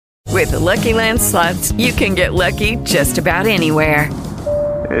With the Lucky Land Slots, you can get lucky just about anywhere.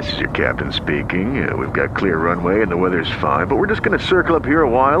 This is your captain speaking. We've got clear runway and the weather's fine, but we're just going to circle up here a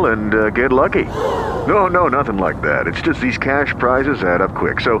while and get lucky. No, nothing like that. It's just these cash prizes add up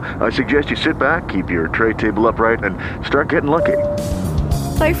quick. So I suggest you sit back, keep your tray table upright, and start getting lucky.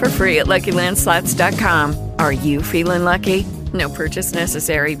 Play for free at LuckyLandSlots.com. Are you feeling lucky? No purchase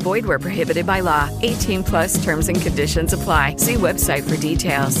necessary. Void where prohibited by law. 18 plus terms and conditions apply. See website for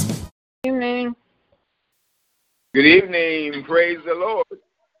details. Good evening. Good evening. Praise the Lord.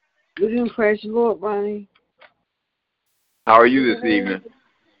 Good evening. Praise the Lord, Bonnie. How are you this evening?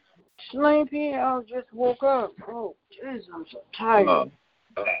 Sleepy. I just woke up. Oh, jeez, I'm so tired.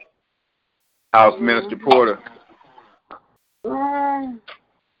 How's Minister Porter?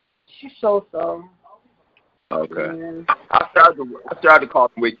 She's so. Okay. Yeah. I started to call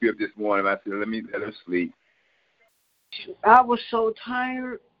and wake you up this morning. I said, let her sleep. I was so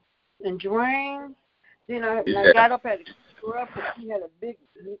tired and drained. Then I got up at the scrub because she had a big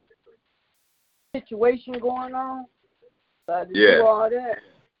situation going on. So I had to do all that.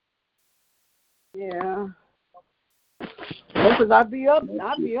 Yeah. Because I be up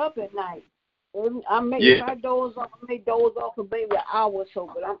at night. If I doze off, I may doze off for maybe an hour or so,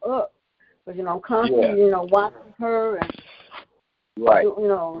 but I'm up. Because, I'm constantly, watching her and,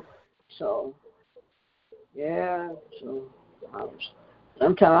 so, yeah. So,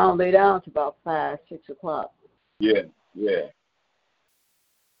 sometimes I don't lay down until about 5, 6 o'clock. Yeah. Yeah,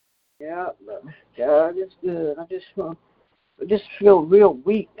 but God is good. I just feel real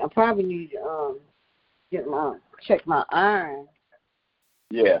weak. I probably need to check my iron.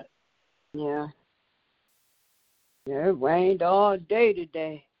 Yeah. Yeah. Yeah, it rained all day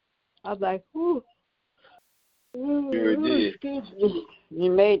today. I was like, whew. Sure did. Excuse me.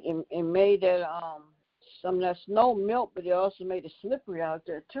 It made that some of that snow melt, but it also made it slippery out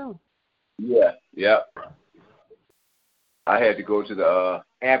there too. Yeah. I had to go to the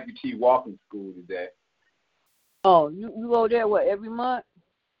amputee walking school today. Oh, you go there every month?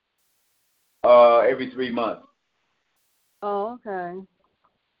 Every 3 months. Oh, okay.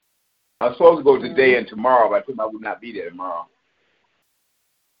 I was supposed to go today and tomorrow, but I told them I would not be there tomorrow.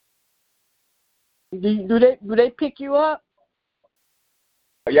 Do they pick you up?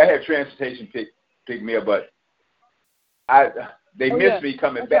 Yeah, I had transportation pick me up, but they missed me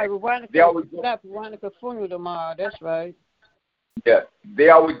coming back. Right. They always go. That's Veronica funeral tomorrow. That's right. Yeah, they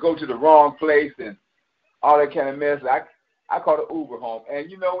always go to the wrong place and all that kind of mess. I called an Uber home, and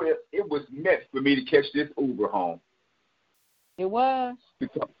it was meant for me to catch this Uber home. It was.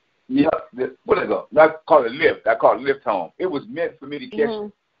 What is it? I call it Lyft. I call it Lyft home. It was meant for me to catch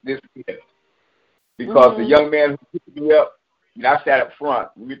this Lyft. Because the young man who picked me up, I sat up front.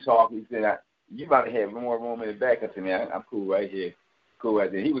 We were talking. He said, you might have more room in the back. I said, man, I'm cool right here. Cool right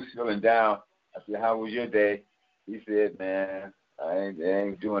there. He was feeling down. I said, how was your day? He said, man, I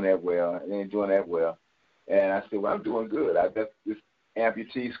ain't doing that well. And I said, well, I'm doing good. I got this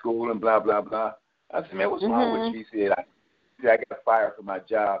amputee school and blah, blah, blah. I said, man, what's wrong with you? He said, I got fired from my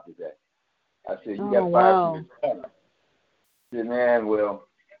job today. I said, you got fired from your job? I said, man, well,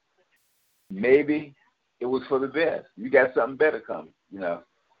 maybe it was for the best. You got something better coming, You got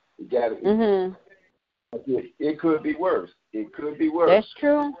it. It could be worse. That's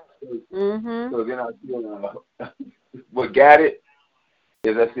true. So then I said, what got it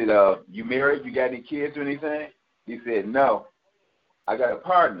is I said, you married? You got any kids or anything? He said, no. I got a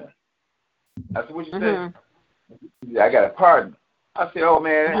partner. I said, what you say? He said, I got a partner. I said, oh,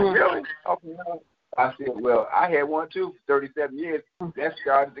 man, really? Okay, no. I said, well, I had one, too, for 37 years. That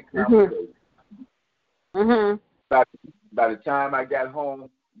started the conversation. By the time I got home,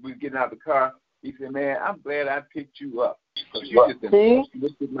 we were getting out of the car. He said, man, I'm glad I picked you up. Because you just been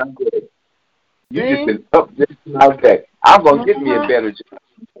uplifted my day. You just been uplifted my day. I'm going to get me a better job.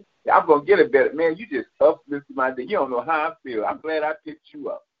 I'm going to get a better, man, you just uplifted my day. You don't know how I feel. I'm glad I picked you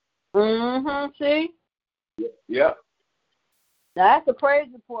up. See? Yep. Now, that's a praise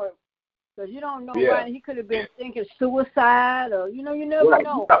report. Because you don't know, right? He could have been thinking suicide or, you never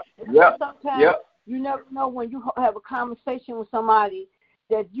know. Sometimes you never know when you have a conversation with somebody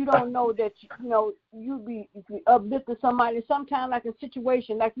that you don't know that, you be uplifting somebody. Sometimes, like a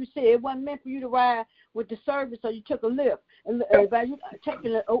situation, like you said, it wasn't meant for you to ride with the service, so you took a Lyft. And by you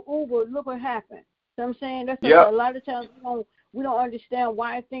taking an Uber, look what happened. You know what I'm saying? That's a lot of times we don't understand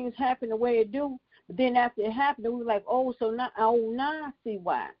why things happen the way it do. But then after it happened, we were like, now I see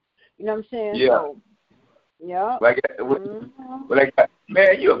why. You know what I'm saying? Yeah. So, yeah.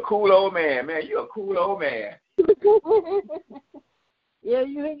 Man, you're a cool old man. Man, you're a cool old man. Yeah,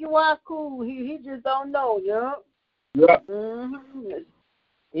 you are cool. He just don't know, Yeah.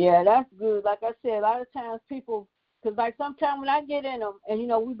 Yeah, that's good. Like I said, a lot of times people, because like sometimes when I get in them, and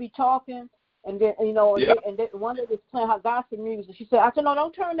we be talking, and then and then one of them is playing her gospel music. She said, I said, no,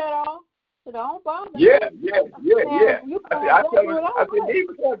 don't turn that off. I said, don't bother me. Yeah. I said,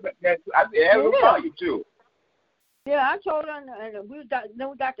 you too. Yeah, I told her, and we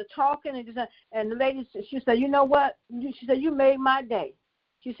got to talking, and the lady, she said, you know what? She said, you made my day.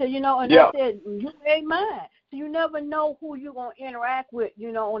 She said, and I said, you made mine. So you never know who you're going to interact with,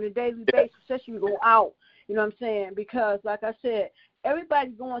 on a daily basis, especially when you go out, you know what I'm saying? Because, like I said,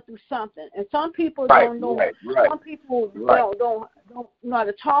 everybody's going through something, and some people don't know. Some people don't know how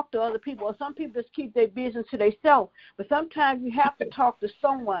to talk to other people, or some people just keep their business to themselves. But sometimes you have to talk to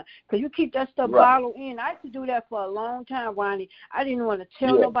someone, because you keep that stuff bottled in. I used to do that for a long time, Ronnie. I didn't want to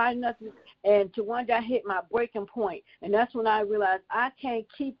tell nobody nothing, and to one day I hit my breaking point, and that's when I realized I can't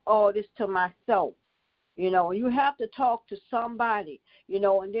keep all this to myself. You have to talk to somebody, and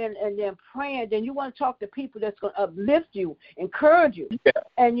then praying. Then you want to talk to people that's going to uplift you, encourage you,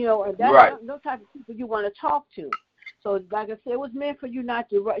 and and that's those type of people you want to talk to. So, like I said, it was meant for you not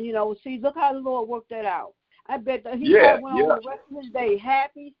to, see. Look how the Lord worked that out. I bet that he probably went on the rest of his day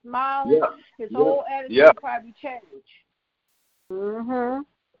happy, smiling. His whole attitude probably changed.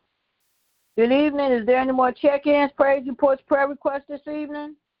 Good evening. Is there any more check-ins, praise reports, prayer requests this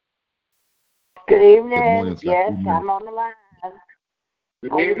evening? Good evening. Good morning, yes, I'm on the line.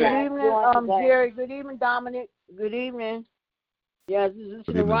 Good evening, Jerry. Good evening, Dominic. Good evening. Yes,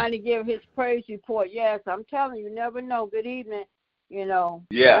 this is Ronnie give his praise report. Yes, I'm telling you, never know. Good evening. Yeah.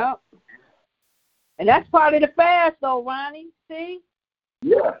 Yep. And that's part of the fast, though, Ronnie. See?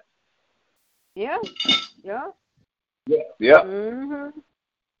 Yeah. Yeah. Yeah.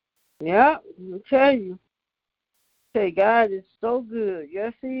 Yeah. I'll tell you. God is so good.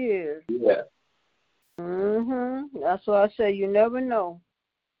 Yes, he is. Yeah. That's why I say you never know.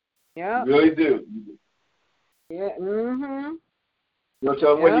 Yeah. You really do. Yeah. You'll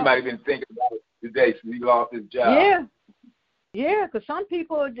tell him what you might have been thinking about it today since he lost his job. Yeah, because some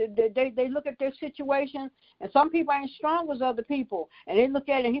people, they look at their situation, and some people ain't strong as other people. And they look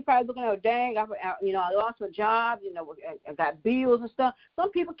at it, and he probably looking at, dang, I lost my job, I got bills and stuff. Some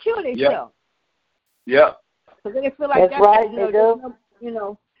people kill themselves. Yeah. Because they feel like that's right, they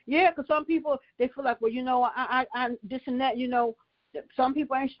do. Yeah, because some people, they feel like, well, I'm this and that, some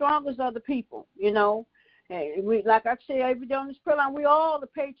people ain't strong as other people, And we, like I say every day on this prayer line, we all the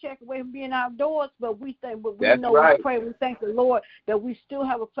paycheck away from being outdoors, but we think, we pray, we thank the Lord that we still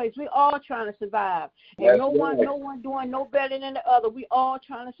have a place. We all trying to survive, and no one doing no better than the other. We all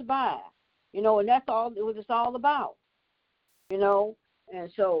trying to survive, and that's all it was. It's all about, and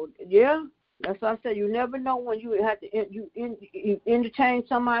so that's what I said. You never know when you have to you entertain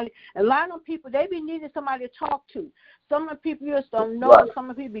somebody. And a lot of them people, they be needing somebody to talk to. Some of the people you just don't know. Right. Some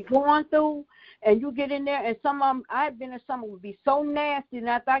of the people be going through, and you get in there, and some of them, I've been in some would be so nasty, and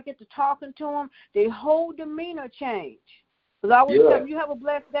after I get to talking to them, their whole demeanor change. Because I always tell them, you have a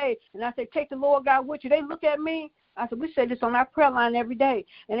blessed day. And I say, take the Lord God with you. They look at me. I said, we say this on our prayer line every day.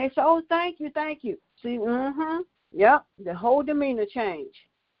 And they say, oh, thank you. See, yep, the whole demeanor change.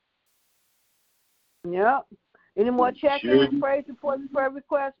 Yep. Any more check-ins, praise reports, prayer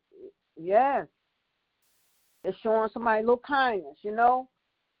requests? Yes. It's showing somebody a little kindness,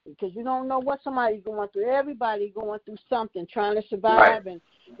 because you don't know what somebody's going through. Everybody going through something, trying to survive, and,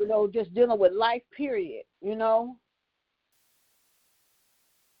 just dealing with life, period,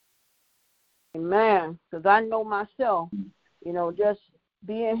 Amen. Because I know myself, just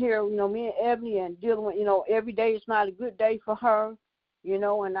being here, me and Ebony, and dealing with, every day is not a good day for her.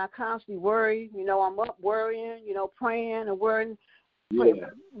 And I constantly worry. I'm up worrying, praying and worrying,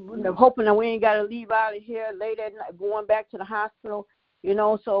 hoping that we ain't got to leave out of here late at night, going back to the hospital,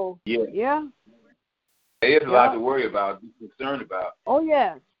 so, yeah. There's a lot to worry about, be concerned about. Oh,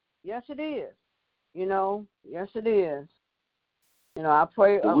 yes. Yes, it is. Yes, it is. I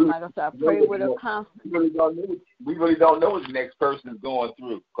pray, like I said, I pray with a constantly. We really don't know what the next person is going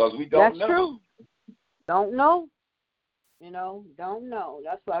through, because we don't know. That's true. Don't know. Don't know.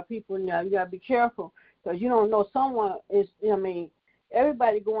 That's why people, you got to be careful, because you don't know someone is,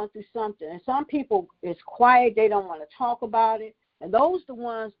 everybody going through something. And some people is quiet. They don't want to talk about it. And those are the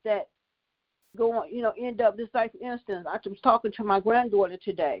ones that go on, end up, just like, for instance, I was talking to my granddaughter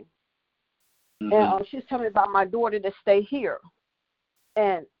today. And she's telling me about my daughter that stay here.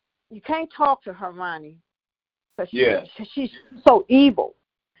 And you can't talk to her, Ronnie, because she's so evil.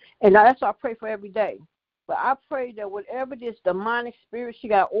 And that's what I pray for every day. But I pray that whatever this demonic spirit she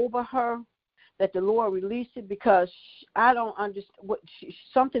got over her, that the Lord release it, because I don't understand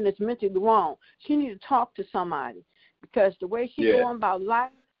something that's mentally wrong. She needs to talk to somebody, because the way she's going about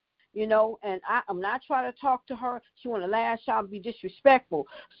life, you know, and I'm not trying to talk to her. She want to lash out and be disrespectful.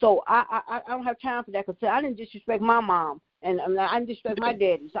 So I don't have time for that, because I didn't disrespect my mom, and I didn't disrespect my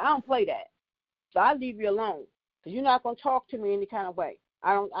daddy, so I don't play that. So I leave you alone, because you're not going to talk to me any kind of way.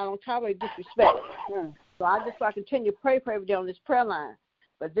 I don't tolerate disrespect. So I just want to continue to pray for every day on this prayer line.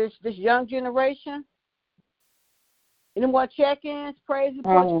 But this young generation, any more check-ins, praise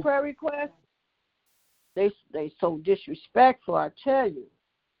reports, prayer requests, they so disrespectful, I tell you.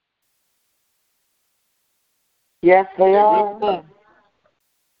 Yes, they are.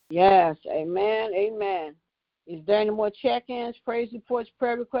 Yes, amen, amen. Is there any more check-ins, praise reports,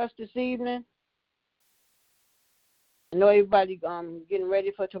 prayer requests this evening? I know everybody getting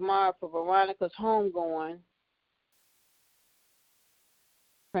ready for tomorrow for Veronica's homegoing.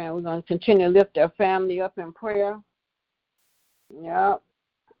 Praying we're going to continue to lift their family up in prayer. Yep.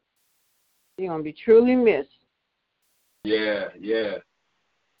 You're going to be truly missed. Yeah. Yes.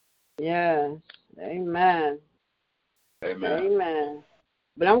 Amen. Amen.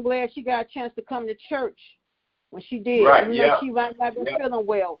 But I'm glad she got a chance to come to church when she did. Right, Even though she might not be feeling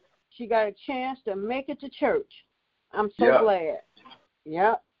well, she got a chance to make it to church. I'm so glad.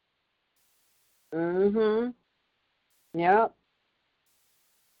 Yep. Yep.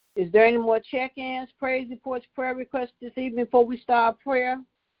 Is there any more check-ins, praise reports, prayer requests this evening before we start prayer?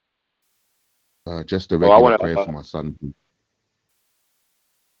 Just a regular prayer for my son.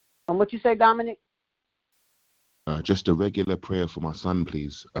 And what you say, Dominic? Just a regular prayer for my son,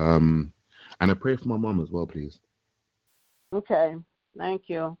 please. And a prayer for my mom as well, please. Okay. Thank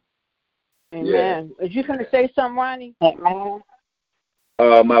you. Amen. Yeah. Is you going to say something, Ronnie?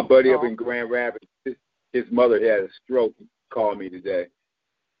 My buddy up in Grand Rapids, his mother had a stroke. He called me today.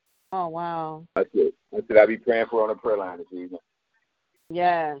 Oh, wow. I said I'll be praying for her on the prayer line this evening.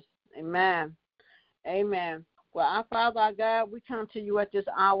 Yes. Amen. Amen. Well, our Father, our God, we come to you at this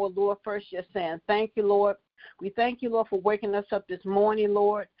hour, Lord, first just saying thank you, Lord. We thank you, Lord, for waking us up this morning,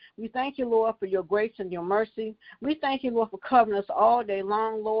 Lord. We thank you, Lord, for your grace and your mercy. We thank you, Lord, for covering us all day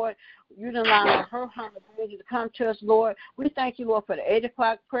long, Lord. You didn't allow her to come to us, Lord. We thank you, Lord, for the 8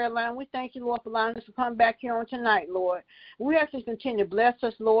 o'clock prayer line. We thank you, Lord, for allowing us to come back here on tonight, Lord. We actually continue to bless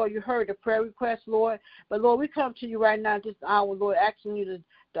us, Lord. You heard the prayer request, Lord. But, Lord, we come to you right now at this hour, Lord, asking you to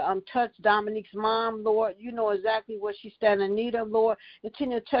touch Dominique's mom, Lord. You know exactly what she's standing in need of, Lord.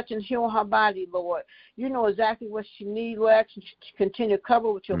 Continue to touch and heal her body, Lord. You know exactly what she needs, Lord. Continue to cover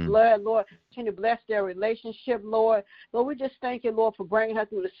with your blood, Lord. Continue to bless their relationship, Lord. Lord, we just thank you, Lord, for bringing her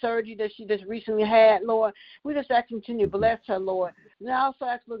through the surgery that she just recently had, Lord. We just ask you to continue to bless her, Lord. And I also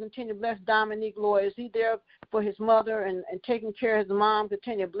ask you to continue to bless Dominique, Lord. Is he there for his mother and taking care of his mom?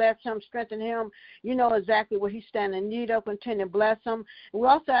 Continue to bless him, strengthen him. You know exactly what he's standing in need of. Continue to bless him. And we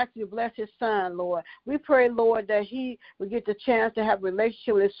also ask you to bless his son, Lord. We pray, Lord, that he will get the chance to have a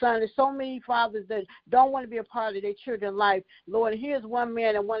relationship with his son. There's so many fathers that don't want to be a part of their children's life, Lord. And here's one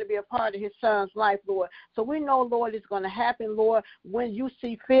man that wants to be a part of his son's life, Lord. So we know, Lord, it's going to happen, Lord, when you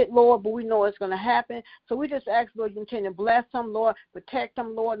see fit, Lord, but we know it's going to happen. So we just ask, Lord, you continue to bless him, Lord, protect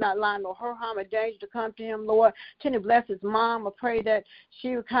him, Lord, not allowing no hurt, harm, or danger to come to him, Lord. Continue to bless his mom. I pray that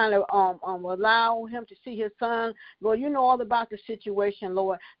she would kind of allow him to see his son. Lord, you know all about the situation,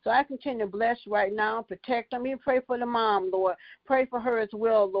 Lord. So I continue to bless right now, protect him. Even pray for the mom, Lord. Pray for her as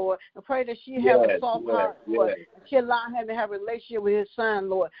well, Lord. And pray that she have a soft heart, Lord. She allow him to have a relationship with his son,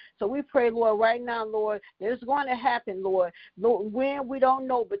 Lord. So we pray, Lord, right now, Lord, that it's going to happen, Lord. Lord, when we don't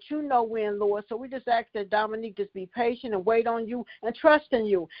know, but you know when, Lord. So we just ask that Dominique just be patient and wait on you and trust in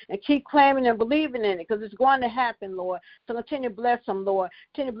you and keep claiming and believing in it, because it's going to happen, Lord. So continue to bless him, Lord.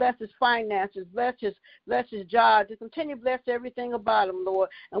 Continue to bless his finances, bless his job. Just continue to bless everything about him, Lord.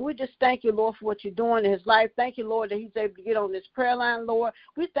 And we just thank you, Lord, for what you're doing in his life. Thank you, Lord, that he's able to get on this prayer line, Lord.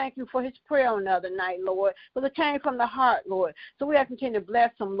 We thank you for his prayer on the other night, Lord, because it came from the heart, Lord. So we have to continue to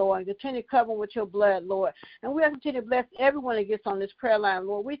bless him, Lord, and continue to cover him with your blood, Lord. And we have to continue to bless everyone that gets on this prayer line,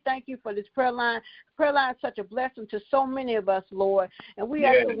 Lord. We thank you for this prayer line. Prayer line is such a blessing to so many of us, Lord. And we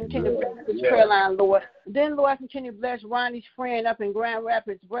have to continue to bless this prayer line, Lord. Then, Lord, continue to bless Ronnie's friend up in Grand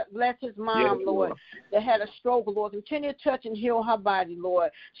Rapids. Bless his mom, Lord, that had a stroke, Lord. Continue to touch and heal her body,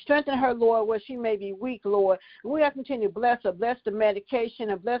 Lord. Strengthen her, Lord, where she may be weak, Lord. And we have to continue to bless her, bless the medication,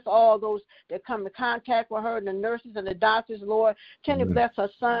 and bless all those that come in contact with her, the nurses and the doctors, Lord. Continue to bless her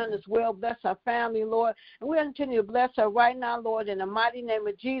son as well. Bless her family, Lord. And we have to continue to bless her right now, Lord, in the mighty name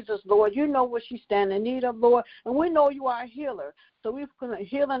of Jesus, Lord. You know what she's standing in need of, Lord. And we know you are a healer. So we're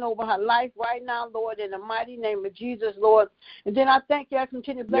healing over her life right now, Lord, in the mighty name of Jesus, Lord. And then I thank you. I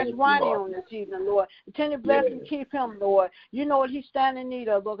continue to bless Ronnie on this evening, Lord. Continue to bless and keep him, Lord. You know what he's standing in need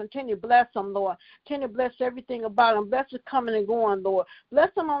of, Lord. Continue to bless him, Lord. Continue to bless everything about him. Bless his coming and going, Lord. Bless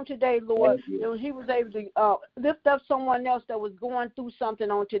him on today, Lord. He was able to lift up someone else that was going through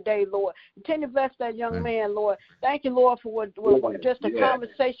something on today, Lord. Continue to bless that young man, Lord. Thank you, Lord, for just a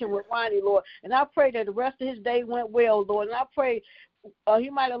conversation with Ronnie, Lord. And I pray that the rest of his day went well, Lord. And I pray he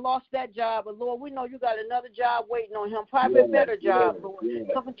might have lost that job, but Lord, we know you got another job waiting on him, probably a better job, Lord.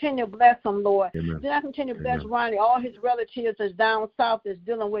 So continue to bless him, Lord. Then I continue to bless Ronnie, all his relatives that's down south that's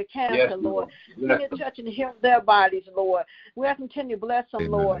dealing with cancer, Lord. Continue to touch and heal their bodies, Lord. We have to continue to bless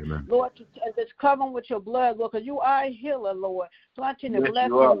them, Lord. Lord, just cover them with your blood, Lord, because you are a healer, Lord. So I continue to bless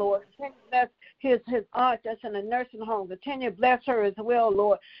him, Lord. Continue to bless his aunt that's in a nursing home. Continue to bless her as well,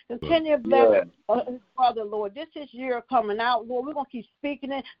 Lord. Continue to bless his brother, Lord. This is year coming out, Lord. We're going to keep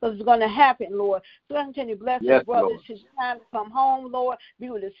speaking it because it's going to happen, Lord. So I continue to bless his brother. It's his time to come home, Lord. Be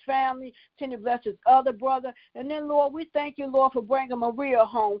with his family. Continue to bless his other brother. And then, Lord, we thank you, Lord, for bringing Maria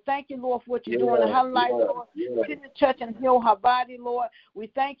home. Thank you, Lord, for what you're doing in her life, Lord. Continue to touch and heal her body, Lord. We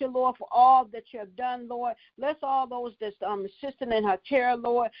thank you, Lord, for all that you have done, Lord. Bless all those that's assisting in her care,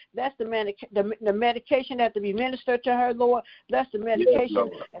 Lord. Bless the medication that to be ministered to her, Lord. Bless the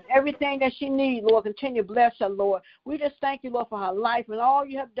medication and everything that she needs, Lord. Continue to bless her, Lord. We just thank you, Lord, for her life and all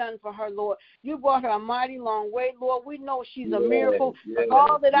you have done for her, Lord. You brought her a mighty long way, Lord. We know she's a miracle.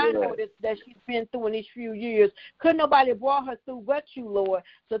 All that I know that she's been through in these few years, couldn't nobody brought her through but you, Lord.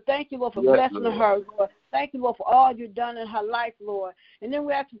 So thank you, Lord, for blessing her, Lord. Thank you, Lord, for all you've done in her life, Lord. And then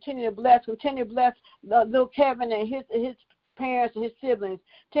we have to continue to bless little Kevin and his parents and his siblings.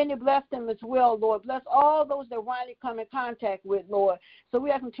 Continue to bless them as well, Lord. Bless all those that Ronnie come in contact with, Lord. So we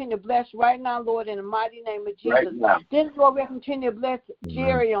have to continue to bless right now, Lord, in the mighty name of Jesus. Then, Lord, we have to continue to bless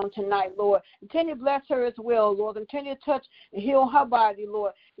Jerry on tonight, Lord. Continue to bless her as well, Lord. Continue to touch and heal her body,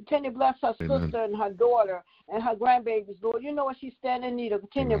 Lord. Continue to bless her sister and her daughter and her grandbabies, Lord. You know what she's standing in need of.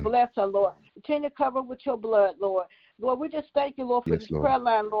 Continue to bless her, Lord. Continue to cover with your blood, Lord. Lord, we just thank you, Lord, for this prayer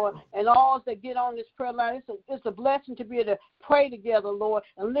line, Lord, and all that get on this prayer line. It's a blessing to be able to pray together, Lord,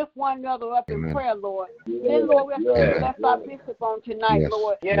 and lift one another up in prayer, Lord. Then, Lord, we have to bless our bishop on tonight,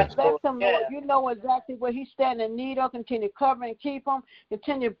 Lord. Bless him, Lord. You know exactly where he's standing in need of. Continue to cover and keep him.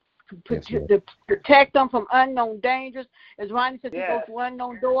 Continue to protect them from unknown dangers. As Ronnie said, he goes through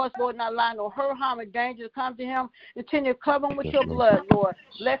unknown doors, Lord, not allow no hurt, harm, or danger to come to him. Continue to cover him with your blood, Lord.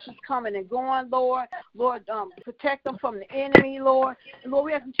 Bless his coming and going, Lord. Lord, protect them from the enemy, Lord. And Lord,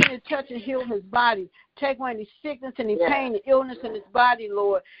 we have to continue to touch and heal his body. Take away any sickness, any pain, and illness in his body,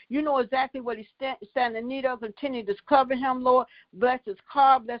 Lord. You know exactly what he's standing in need of. Continue to cover him, Lord. Bless his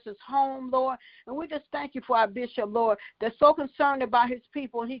car, bless his home, Lord. And we just thank you for our bishop, Lord, that's so concerned about his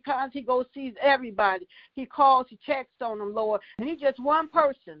people. And he goes, sees everybody. He calls, he checks on them, Lord. And he's just one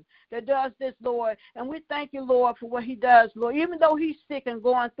person that does this, Lord. And we thank you, Lord, for what he does, Lord. Even though he's sick and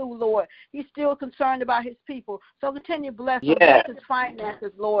going through, Lord, he's still concerned about his people. So continue to bless him. Bless his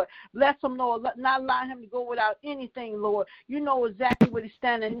finances, Lord. Bless him, Lord. Not allow him to go without anything, Lord. You know exactly what he's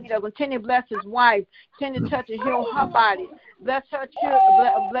standing in need of. Continue to bless his wife. Continue to touch and heal her body. Bless her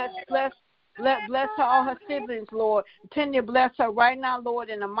children. Bless her, all her siblings, Lord. Continue to bless her right now, Lord,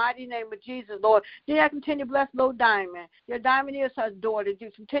 in the mighty name of Jesus, Lord. Then I continue to bless Lil Diamond. Your Diamond is her daughter.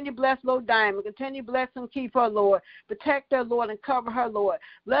 Just continue to bless Lil Diamond. Continue to bless and keep her, Lord. Protect her, Lord, and cover her, Lord.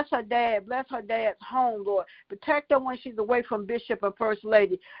 Bless her dad. Bless her dad's home, Lord. Protect her when she's away from Bishop and First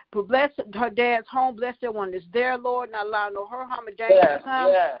Lady. Bless her dad's home. Bless her when it's there, Lord. Not allow no hurt, harm, or danger to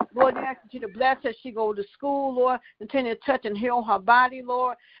come. Lord, I ask you to bless her. She go to school, Lord. Continue to touch and heal her body,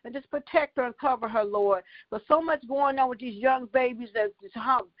 Lord. And just protect her and cover her, Lord. There's so much going on with these young babies that is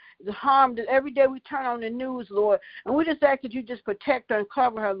harmed. Every day we turn on the news, Lord. And we just ask that you just protect her and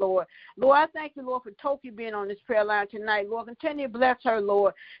cover her, Lord. Lord, I thank you, Lord, for Toki being on this prayer line tonight, Lord. Continue to bless her,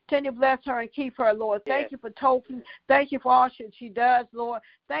 Lord. Continue to bless her and keep her, Lord. Thank you for Toki. Thank you for all she does, Lord.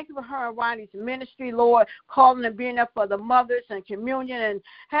 Thank you for her and Ronnie's ministry, Lord, calling and being there for the mothers and communion and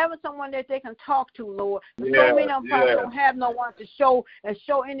having someone that they can talk to, Lord. So many of them probably don't have no one to show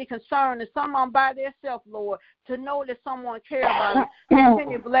any concern, and some of them by themselves, Lord, to know that someone cares about them.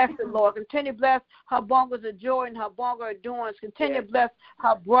 Continue to bless her, Lord. Continue to bless her bungles of joy and her bungle of doings. Continue to bless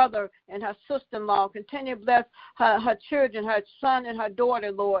her brother and her sister-in-law. Continue to bless her children, her son and her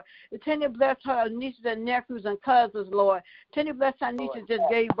daughter, Lord. Continue to bless her nieces and nephews and cousins, Lord. Continue to bless her niece that just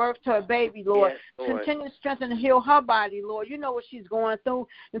gave birth to a baby, Lord. Continue to strengthen and heal her body, Lord. You know what she's going through.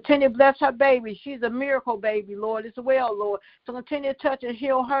 Continue to bless her baby. She's a miracle baby, Lord, as well, Lord. So continue to touch and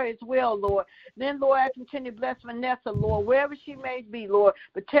heal her as well, Lord. Then, Lord, I continue to bless Vanessa, Lord, wherever she may be, Lord.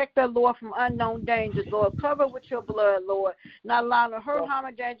 Protect her, Lord, from unknown dangers, Lord. Cover her with your blood, Lord. Not allowing her harm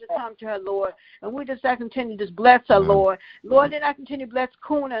or danger to come to her, Lord. And we just continue to bless her, Lord. Lord, then I continue to bless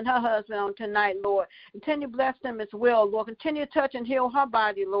Kuna and her husband on tonight, Lord. Continue to bless them as well, Lord. Continue to touch and heal her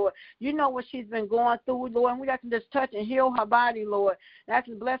body, Lord. You know what she's been going through, Lord, and we can just touch and heal her body, Lord. And I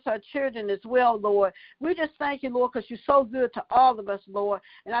can bless her children as well, Lord. We just thank you, Lord, because you're so good to all of us, Lord.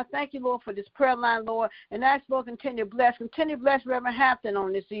 And I thank you, Lord, for this prayer line, Lord. And ask, Lord, continue to bless Reverend Hampton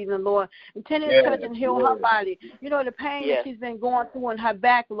on this evening, Lord. Continue to touch and heal her body. You know, the pain that she's been going through in her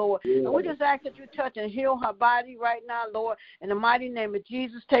back, Lord. And we just ask that you touch and heal her body right now, Lord. In the mighty name of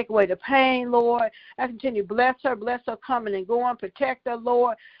Jesus, take away the pain, Lord. I continue to bless her coming and going, protect her,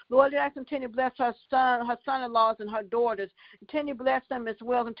 Lord. Lord, I continue to bless her son-in-laws and her daughters. Continue to bless them as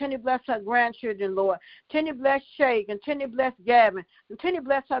well. Continue to bless her grandchildren, Lord. Continue to bless Shay. Continue to bless Gavin. Continue to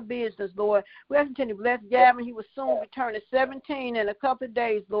bless her business, Lord. We have to continue to bless Gavin. He will soon return at 17 in a couple of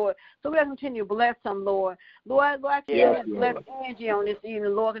days, Lord. So we have to continue to bless him, Lord. Lord, I continue to bless Angie on this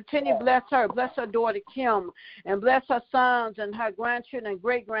evening, Lord. Continue to bless her. Bless her daughter, Kim, and bless her sons and her grandchildren and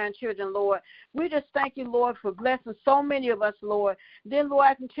great-grandchildren, Lord. We just thank you, Lord, for blessing so many of us, Lord. Then, Lord,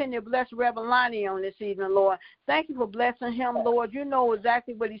 I continue to bless Reverend Lonnie on this evening, Lord. Thank you for blessing him, Lord. You know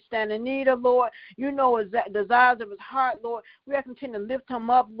exactly what he's standing in need of, Lord. You know the desires of his heart, Lord. We have to continue to lift him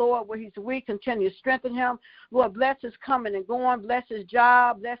up, Lord, where he's weak. Continue to strengthen him. Lord, bless his coming and going. Bless his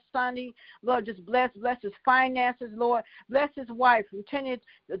job. Bless Sonny. Lord, just bless his finances, Lord. Bless his wife. Continue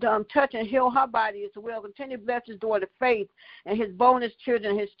to touch and heal her body as well. Continue to bless his daughter, Faith, and his bonus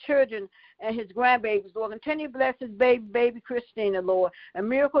children, and his grandbabies, Lord. Continue to bless his baby Christina, Lord. A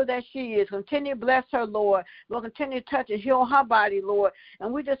miracle that she is. Continue to bless her, Lord. Lord, continue to touch and heal her body, Lord.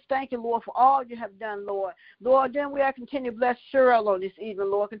 And we just thank you, Lord, for all you have done, Lord. Lord, then we continue to bless Cheryl on this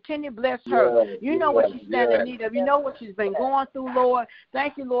evening, Lord. Continue to bless her. You know what she's standing in need of. You know what she's been going through, Lord.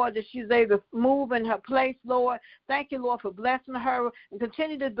 Thank you, Lord, that she's able to move in her place, Lord. Thank you, Lord, for blessing her. And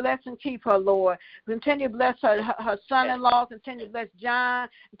continue to bless and keep her, Lord. Continue to bless her son-in-law. Continue to bless John.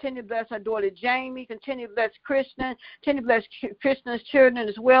 Continue to bless her daughter Jamie. Continue to bless Kristen. Continue to bless Kristen's children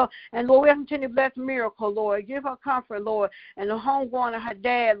as well. And Lord, we continue to bless Miracle, Lord. Give her comfort, Lord. And the homegoing of her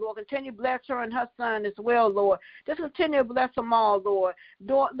dad, Lord. Continue to bless her and her son as well, Lord. Just continue to bless them all, Lord.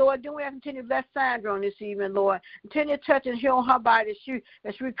 Lord, then we continue to bless Sandra on this evening, Lord. Continue to touch and heal her body as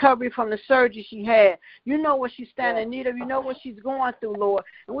she recovery from the surgery she had. You know what she's standing in need of. You know what she's going through, Lord.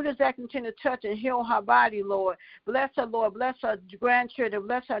 And we just continue to touch and heal her body, Lord. Bless her, Lord. Bless her grandchildren.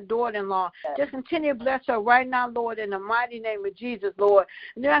 Bless her daughter-in-law. Just continue to bless her right now, Lord, in the mighty name of Jesus, Lord.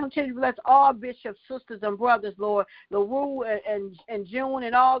 And then I continue to bless all bishops, sisters, and brothers, Lord. LaRue and June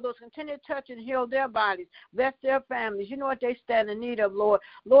and all those. Continue to touch and heal their bodies. Bless their families. You know what they stand in need of, Lord.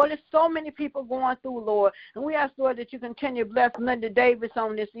 Lord, there's so many people going through, Lord. And we ask, Lord, that you continue to bless Linda Davis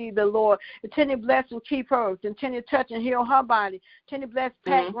on this evening, Lord. Continue to bless and keep her. Continue to touch and heal her body. Continue to bless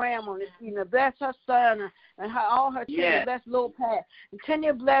Pat Graham on this evening. Bless her son and all her children. Bless little Pat.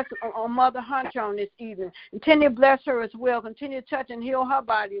 Continue to bless Mother Hunter on this evening. Continue to bless her as well. Continue to touch and heal her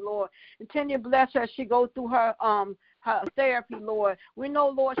body, Lord. Continue to bless her as she goes through her therapy, Lord. We know,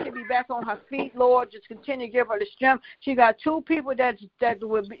 Lord, she'll be back on her feet, Lord. Just continue to give her the strength. She got two people that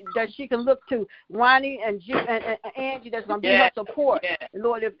she can look to, Ronnie and Angie, that's going to be her support. And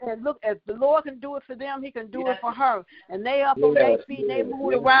Lord, if the Lord can do it for them, he can do it for her. And they up on their feet, and they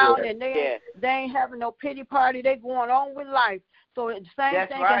move around, and they ain't having no pity party. They going on with life. So the same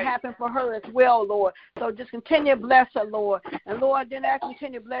thing can happen for her as well, Lord. So just continue to bless her, Lord. And, Lord, then I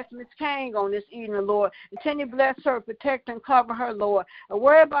continue to bless Miss King on this evening, Lord. Continue to bless her, protect and cover her, Lord. And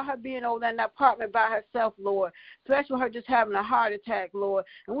worry about her being over in that apartment by herself, Lord. Especially her just having a heart attack, Lord.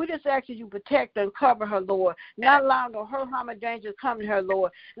 And we just ask you protect and cover her, Lord. Not allowing no hurt, harm, or danger to come to her,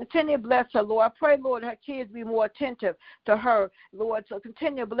 Lord. Continue to bless her, Lord. I pray, Lord, her kids be more attentive to her, Lord. So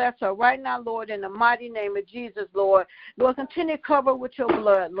continue to bless her right now, Lord, in the mighty name of Jesus, Lord. Lord, continue to cover with your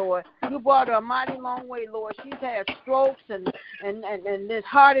blood, Lord. You brought her a mighty long way, Lord. She's had strokes and this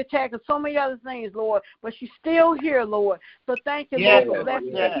heart attack and so many other things, Lord. But she's still here, Lord. So thank you, Lord, for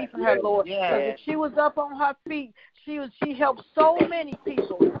blessing and keeping her, Lord. If she was up on her feet, she helped so many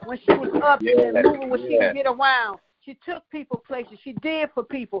people when she was up and moving, when she could get around. She took people places. She did for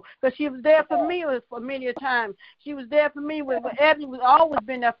people because she was there for me for many a time. She was there for me when Ebony was always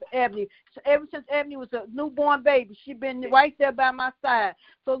been there for Ebony. So ever since Ebony was a newborn baby, she's been right there by my side.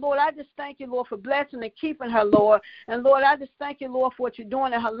 So, Lord, I just thank you, Lord, for blessing and keeping her, Lord. And, Lord, I just thank you, Lord, for what you're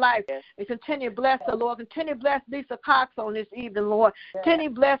doing in her life. And continue to bless her, Lord. Continue to bless Lisa Cox on this evening, Lord. Continue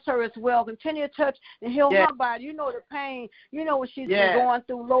to bless her as well. Continue to touch and heal her body. You know the pain. You know what she's been going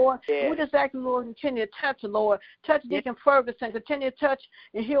through, Lord. We just ask you, Lord, continue to touch her, Lord. Touch Deacon Ferguson. Continue to touch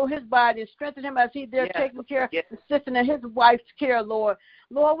and heal his body and strengthen him as he's there taking care, assisting in his wife's care, Lord.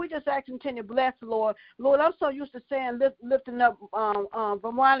 Lord, we just ask you to continue to bless, Lord. Lord, I'm so used to saying lifting up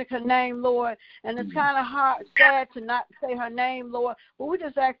Veronica's name, Lord, and it's kind of hard, sad to not say her name, Lord. But we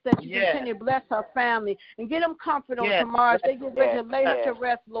just ask that you continue to bless her family and get them comfort on tomorrow as they get ready to lay her to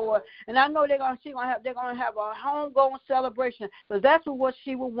rest, Lord. And I know they're gonna have a homegoing celebration because that's what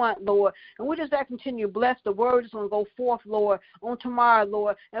she would want, Lord. And we just ask you to continue to bless the word that's gonna go forth, Lord, on tomorrow,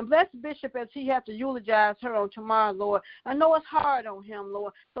 Lord. And bless Bishop as he has to eulogize her on tomorrow, Lord. I know it's hard on him, Lord.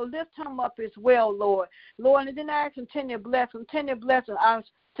 So lift him up as well, Lord. Lord, and then I continue to bless our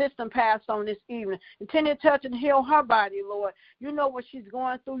system passed on this evening. Continue to touch and heal her body, Lord. You know what she's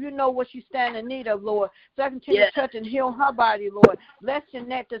going through. You know what she's standing in need of, Lord. So I continue to touch and heal her body, Lord. Bless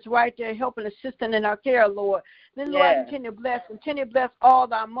Jeanette that's right there helping, assisting in our care, Lord. Then, Lord, continue to bless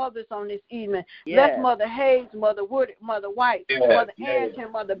all our mothers on this evening. Bless Mother Hayes, Mother Wood, Mother White, Mother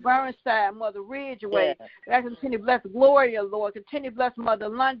Anton, Mother Burnside, Mother Ridgeway. I continue to bless Gloria, Lord. Continue to bless Mother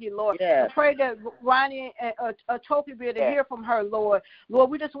Lundy, Lord. I pray that Ronnie and Toki be able to hear from her, Lord. Lord,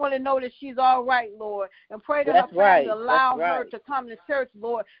 we just want to know that she's all right, Lord. And pray that her family allow her to come to church,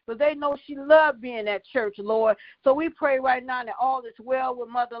 Lord, but they know she loved being at church, Lord. So we pray right now that all is well with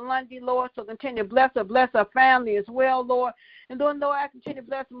Mother Lundy, Lord. So continue to bless her family as well, Lord. And then, Lord, I continue to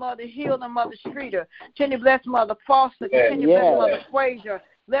bless Mother Hill and Mother Streeter. Continue to bless Mother Foster. Continue to bless Mother Frazier.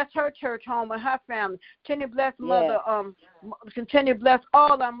 Bless her church home and her family. Continue to bless continue to bless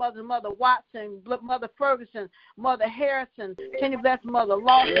all our mothers, Mother Watson, Mother Ferguson, Mother Harrison. Continue to bless Mother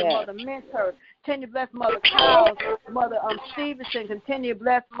Lawson, Mother Mentor. Continue to bless Mother Cowles, Mother Stevenson. Continue to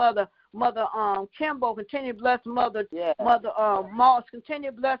bless Mother Kimball. Continue to bless Mother Moss.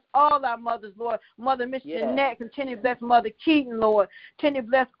 Continue to bless all our mothers, Lord. Mother Miss Jeanette. Continue to bless Mother Keaton, Lord. Continue to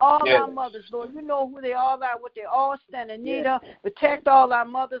bless all our mothers, Lord. You know who they all are, what they all stand in need of. Protect all our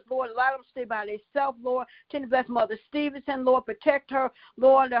mothers, Lord. A lot of them stay by themselves, Lord. Continue to bless Mother Stevenson, Lord. Protect her,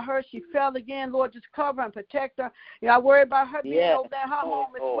 Lord. Let her, she fell again, Lord. Just cover and protect her. You know, I worry about her being over there. Her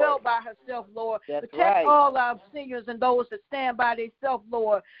home is well by herself, Lord. Protect all our seniors and those that stand by themselves,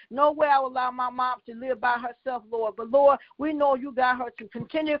 Lord. No way I will allow my mom to live by herself, Lord. But, Lord, we know you got her to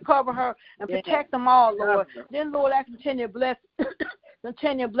continue to cover her and protect them all, Lord. Then, Lord, I continue to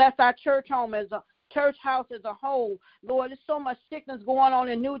bless our church home as a church house as a whole. Lord, there's so much sickness going on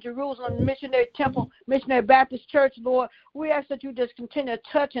in New Jerusalem Missionary Temple, Missionary Baptist Church, Lord. We ask that you just continue to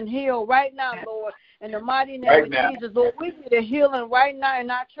touch and heal right now, Lord. In the mighty name of Jesus, Lord, we need a healing right now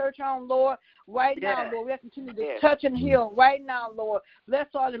in our church home, Lord. Right now, Lord, we have to continue to touch and heal right now, Lord. Bless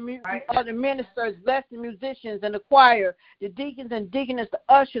all the ministers, bless the musicians and the choir, the deacons and deaconess, the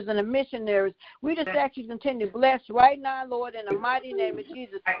ushers and the missionaries. We just ask you to continue to bless right now, Lord, in the mighty name of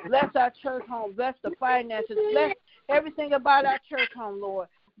Jesus. Bless our church home, bless the finances, bless everything about our church home, Lord.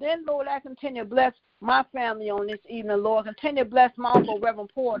 Then, Lord, I continue to bless my family on this evening, Lord. Continue to bless my uncle,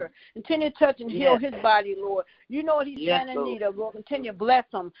 Reverend Porter. Continue to touch and heal his body, Lord. You know what he's standing in need of, Lord. Continue to bless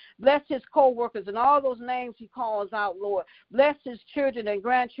him. Bless his co-workers and all those names he calls out, Lord. Bless his children and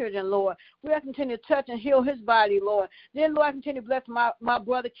grandchildren, Lord. We continue to touch and heal his body, Lord. Then, Lord, I continue to bless my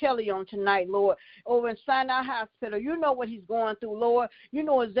brother Kelly on tonight, Lord, over in Sinai Hospital. You know what he's going through, Lord. You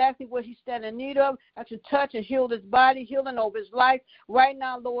know exactly what he's standing in need of. I should touch and heal his body, healing over his life right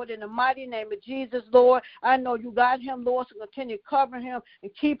now, Lord, in the mighty name of Jesus, Lord. I know you got him, Lord, so continue covering him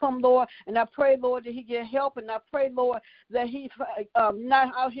and keep him, Lord. And I pray, Lord, that he get help. And I pray, Lord, that he's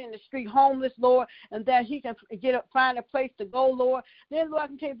not out here in the street homeless, Lord, and that he can find a place to go, Lord. Then, Lord, I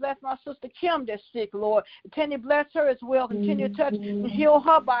continue to bless my sister Kim that's sick, Lord. Continue to bless her as well. Continue to touch and heal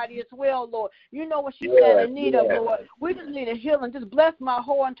her body as well, Lord. You know what she's standing in need of, Lord. We just need a healing. Just bless my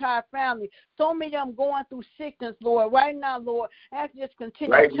whole entire family. So many of them going through sickness, Lord. Right now, Lord, I ask you just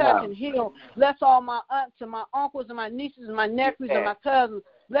continue to touch and heal. Bless all my aunts and my uncles and my nieces and my nephews and my cousins.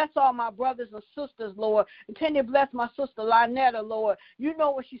 Bless all my brothers and sisters, Lord. Continue to bless my sister Lynetta, Lord. You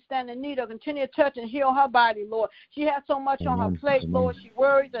know what she's standing in need of. Continue to touch and heal her body, Lord. She has so much on her plate, Lord. She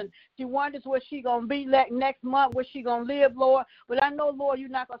worries and she wonders where she's going to be next month, where she's going to live, Lord. But I know, Lord, you're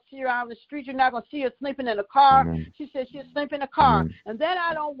not going to see her out on the street. You're not going to see her sleeping in a car. She said she'll sleep in a car. And that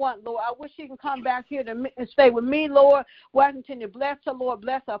I don't want, Lord. I wish she can come back here and stay with me, Lord. Where I continue to bless her, Lord.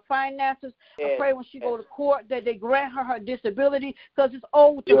 Bless her finances. I pray when she go to court that they grant her disability because it's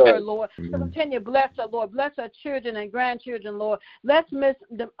owed to her, Lord. So continue to bless her, Lord. Bless her children and grandchildren, Lord. Bless the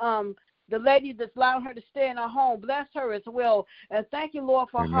lady that's allowing her to stay in her home. Bless her as well. And thank you, Lord,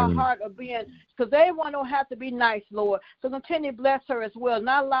 for her heart of being, because everyone don't have to be nice, Lord. So continue to bless her as well.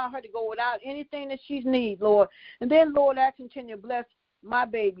 Not allow her to go without anything that she needs, Lord. And then, Lord, I continue to bless my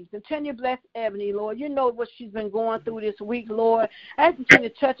babies. Continue to bless Ebony, Lord. You know what she's been going through this week, Lord. I continue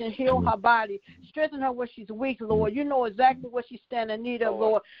to touch and heal her body. Strengthen her where she's weak, Lord. You know exactly what she's standing in need of,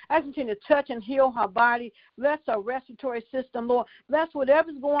 Lord. I continue to touch and heal her body. Bless her respiratory system, Lord. Bless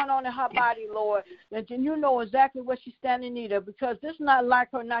whatever's going on in her body, Lord. And you know exactly what she's standing in need of, because this is not like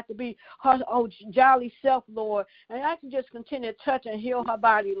her not to be her jolly self, Lord. And I can just continue to touch and heal her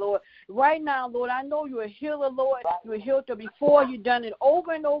body, Lord. Right now, Lord, I know you're a healer, Lord. You healed her before. You've done it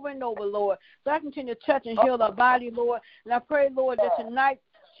over and over and over, Lord. So I continue to touch and heal her body, Lord. And I pray, Lord, that tonight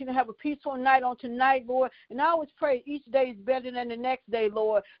she can have a peaceful night on tonight, Lord. And I always pray each day is better than the next day,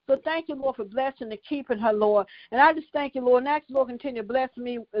 Lord. So thank you, Lord, for blessing and keeping her, Lord. And I just thank you, Lord. And ask, Lord, continue to bless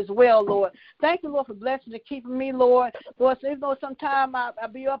me as well, Lord. Thank you, Lord, for blessing and keeping me, Lord. Lord, so even though sometimes I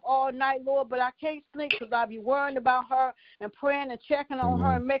be up all night, Lord, but I can't sleep because I be worrying about her and praying and checking on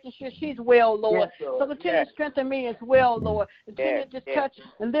her and making sure she's well, Lord. Yes, Lord. So continue to strengthen me as well, Lord. Continue to just touch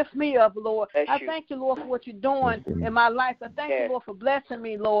and lift me up, Lord. I thank you, Lord, for what you're doing in my life. I thank you, Lord, for blessing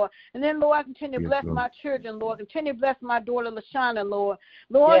me, Lord. And then, Lord, I continue to bless my children, Lord. Continue to bless my daughter, LaShawna, Lord.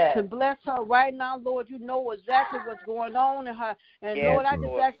 Lord, to bless her right now, Lord. You know exactly what's going on in her. And, Lord, I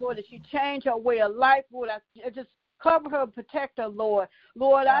just ask, Lord, that she change her way of life, Lord. I just cover her and protect her, Lord.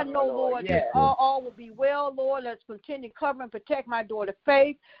 Lord, I know, Lord, that all will be well, Lord. Let's continue to cover and protect my daughter,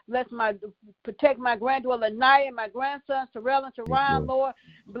 Faith. Let's protect my granddaughter, Naya, and my grandson, Terrell and Teron, Lord.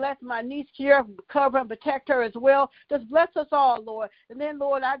 Bless my niece, Kira. Cover and protect her as well. Just bless us all, Lord. And then,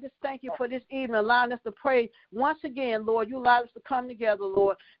 Lord, I just thank you for this evening, allowing us to pray once again, Lord. You allowed us to come together,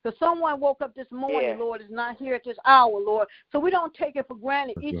 Lord. Because someone woke up this morning, Lord, is not here at this hour, Lord. So we don't take it for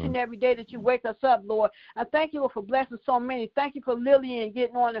granted each and every day that you wake us up, Lord. I thank you, Lord, for blessing so many. Thank you for Lillian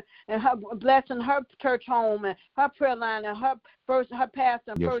getting on and her blessing her church home and her prayer line and her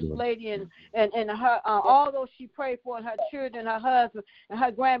pastor and first lady and her all those she prayed for, and her children, her husband, and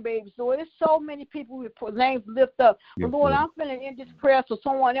her grandbabies. So there's so many people we put names lift up. But Lord, I'm going to end this prayer so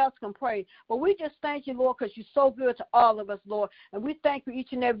someone else can pray. But we just thank you, Lord, because you're so good to all of us, Lord. And we thank you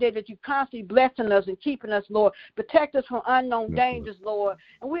each and every day that you're constantly blessing us and keeping us, Lord. Protect us from unknown dangers, Lord.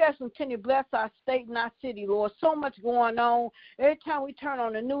 And we ask you to continue to bless our state and our city, Lord. So much going on. Every time we turn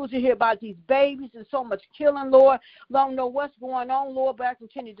on the news, you hear about these babies and so much killing, Lord. I don't know what's going on, Lord, but I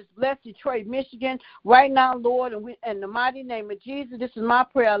continue to bless Detroit, Michigan right now, Lord. And in the mighty name of Jesus, this is my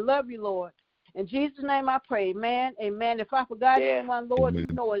prayer. I love you, Lord. In Jesus' name I pray, amen, amen. If I forgot anyone, Lord, you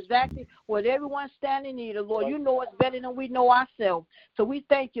know exactly what everyone's standing in need of, Lord. You know us better than we know ourselves. So we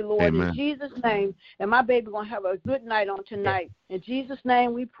thank you, Lord, in Jesus' name. And my baby going to have a good night on tonight. In Jesus'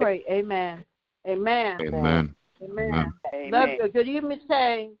 name we pray, amen. Amen. Amen. Amen. Amen. Love you. Good evening,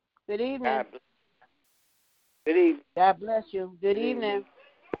 Shane. Good evening. Good evening. God bless you. Good evening.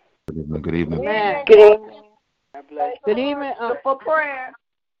 Good evening. Good evening. Amen. Good evening. God bless. Good evening. For prayer.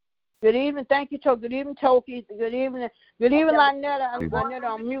 Good evening. Thank you, Toki. Good evening, Toki. Good evening. Good evening, Lynetta. Lynetta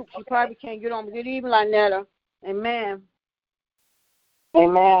on mute. She probably can't get on. Good evening, Lynetta. Amen.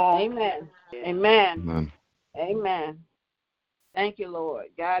 Amen. Amen. Amen. Amen. Thank you, Lord.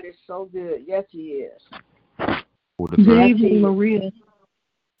 God is so good. Yes, He is. Good evening, Maria.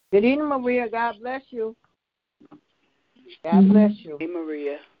 Good evening, Maria. God bless you. God bless you. Hey,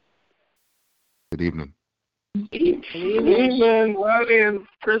 Maria. Good evening. Good evening. Well, is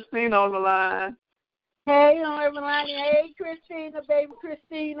Christina on the line? Hey, on every line. Hey, Christina, baby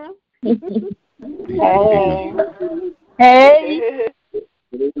Christina. Hey. Hey.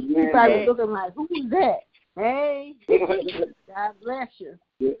 You probably looking like, who's that? Hey. God bless you.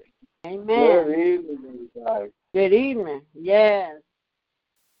 Amen. Good evening. Yes.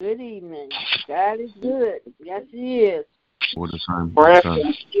 Good evening. God is good. Yes, He is. All the time. Prayer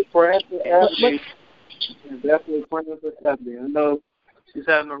for Ebony. Definitely praying for Ebony. I know she's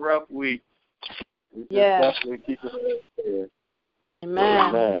having a rough week. Yeah. Definitely keep her there.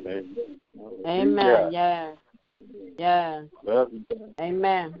 Amen. Amen. Yes. Yeah. Love you.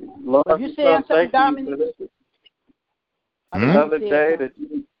 Amen. Lord, you saying something, Dominic? Another day that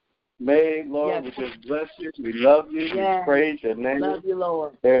you made, Lord, yes. we just bless you. We love you. Yes. We praise your name. Love you,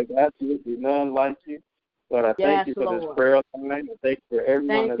 Lord. There's absolutely none like you. Lord, I thank you for this prayer line. I thank you for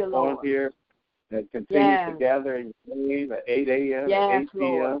everyone that's on here that continues to gather in your name at 8 a.m. and 8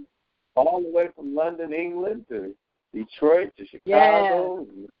 p.m. All the way from London, England to Detroit to Chicago,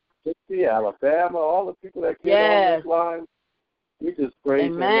 Mississippi, Alabama, all the people that get on this line. We just praise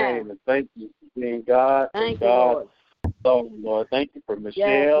your name and thank you for being God and God. So, Lord, thank you for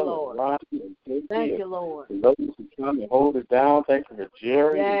Michelle and Ronnie and Casey. Thank you, Lord. And those who come and hold it down. Thank you for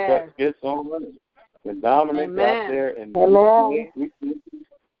Jerry who gets on and Dominic out there. And we thank you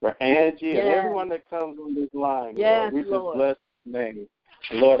for Angie and everyone that comes on this line. Lord. We just bless your name.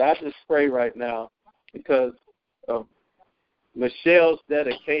 And Lord, I just pray right now because of Michelle's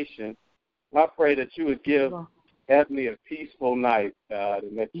dedication. I pray that you would give Ebony a peaceful night, God,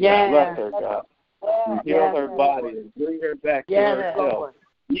 and that you bless her, God. And heal her body and bring her back to herself,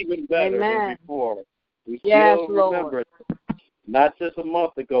 even better than before. We still remember, not just a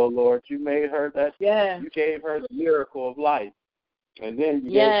month ago, Lord, you made her that, you gave her the miracle of life. And then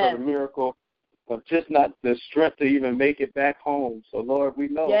you gave her the miracle of just not the strength to even make it back home. So, Lord, we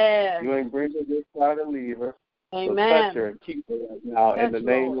know you ain't bring her this far to leave her. Amen. So touch her and keep her right now in the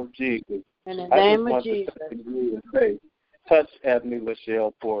name of Jesus. In the name of Jesus. Touch Ebony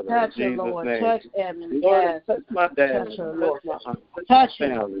Lachelle Porter. Touch in Jesus' her, Lord. name. Touch Ebony. Lord, touch my dad. Touch her, Lord. Touch my aunt. Touch my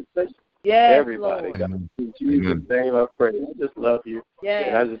family. Touch everybody. Lord. God. In Jesus' name I pray. I just love you.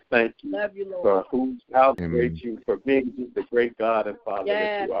 And I just thank you for how great you, for being just the great God and Father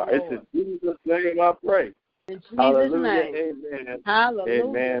that you are. Lord. It's in Jesus' name I pray. In Jesus' Hallelujah. name. Amen. Hallelujah.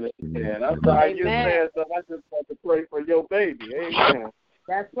 Amen. Amen. I'm sorry you said so. I just want to pray for your baby. Amen.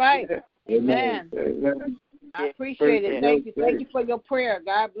 That's right. Amen. Amen. I appreciate it. Thank you. Thank you for your prayer.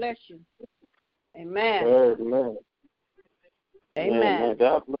 God bless you. Amen. Amen. Amen.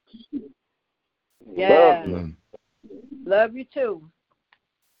 God bless you. Yeah. Love you too.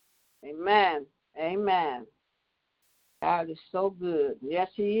 Amen. Amen. God is so good. Yes,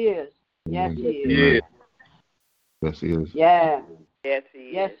 He is. Yes, He is. Yes, He is. Yeah. Yes, He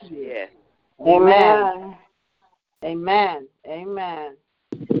is. Yes, He is. Yes. Amen. Amen. Amen.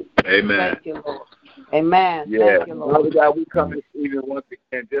 Amen. Thank you, Lord. Amen. Yeah. Thank you, Lord. Father God, we come this evening once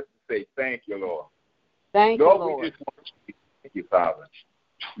again just to say thank you, Lord. Thank you, Lord. We just want to say thank you, Father.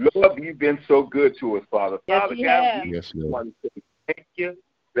 Lord, you've been so good to us, Father. Yes, Father you God, have. we just want to say thank you,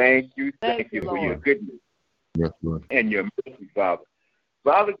 thank you, thank you for your goodness and your mercy, Father.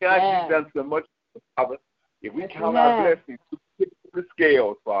 Father God, you've done so much, Father. If we count our blessings, we put the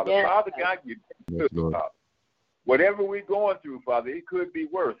scales, Father. Father God, you've been good, Father. Whatever we're going through, Father, it could be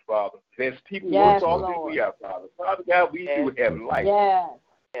worse, Father. There's people worse off than we are, Father. Father God, we do have life.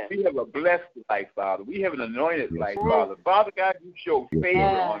 We have a blessed life, Father. We have an anointed life, Father. Father God, you show favor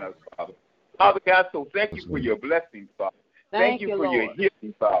on us, Father. Father God, so thank you for your blessings, Father. Thank you for your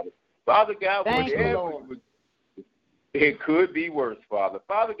healing, Father. Father God, whatever it could be worse, Father.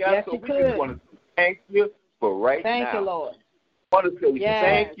 Father God, so we just want to thank you for right now. Thank you, Lord. I want to say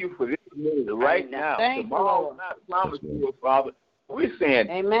thank you for this minute right now. Thank Tomorrow is not promised to us, Father. We're saying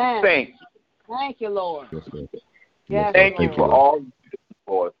thank you. Thank you, Lord. Thank you for all you do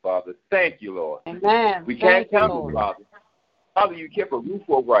for us, Father. Thank you, Lord. Amen. We can't count it, Father. Father, you kept a roof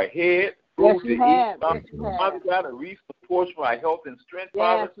over our head, food to eat. Father God, a reasonable portion for our health and strength,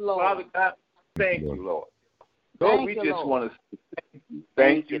 Father. Father God, thank you, Lord. Lord, we just want to say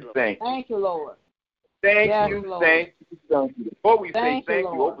thank you. Thank you. Thank you, Lord. Thank you, thank you, thank you. Before we say thank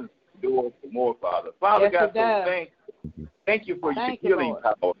you, open the doors for more, Father. Father God, so thank you. Thank you for your healing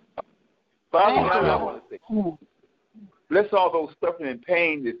power. Father God, I want to say bless all those suffering and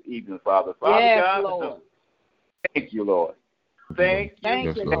pain this evening, Father. Father God, thank you, Lord. Thank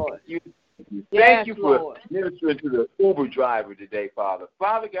you, thank you. Thank you for ministering to the Uber driver today, Father.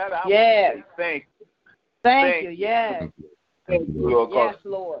 Father God, I want to say thank you. Thank you, Thank you, Lord. Yes,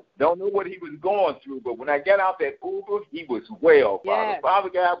 Lord. Don't know what he was going through, but when I got out that Uber, he was well, Father. Father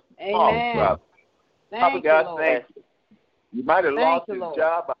God, Amen. Father God, thank you. You might have lost his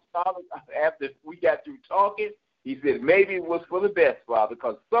job, but Father, after we got through talking, he said maybe it was for the best, Father,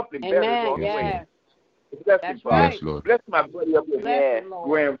 because something better is on the way. Bless him, Father. Yes, bless my buddy up here.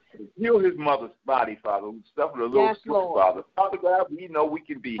 Graham, heal his mother's body, Father, who suffered a little stroke, Father. Father God, we know we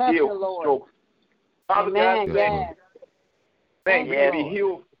can be healed from stroke. Father God, thank you. Thank you. Be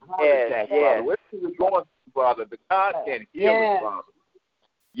healed from heart attack, Father. Whatever we're going through, Father, the God can heal us, Father.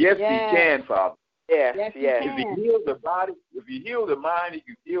 Yes, He can, Father. Yes. If you heal the body, if you heal the mind, you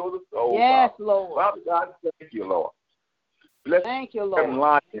can heal the soul. Yes, Father. Lord. Father God, thank you, Lord. Bless thank you, Lord.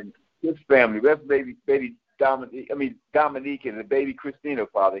 Lion, his family. Bless baby Dominique and the baby Christina,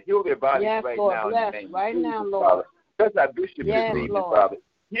 Father. Heal their bodies right Lord. now. Bless in the name right of now, Jesus, Lord. Father. Bless our bishop this evening, Father.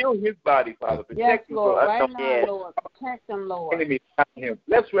 Heal his body, Father. Protect him Lord. from Right now, Lord. Protect him, Lord. Enemy him.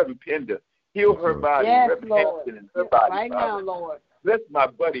 Bless Reverend Pender. Heal her body. Reverend Hampton and her body, right Father. now, Lord. Bless my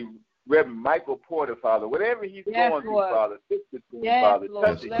buddy, Reverend Michael Porter, Father. Whatever he's going through, Father, fix it to him, Father.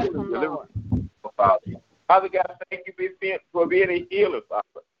 Lord. Bless him, Lord. Father. Father God, thank you for being a healer,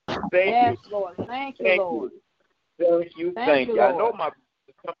 Father. Thank you. Lord. Thank you, Lord. Thank you. I know my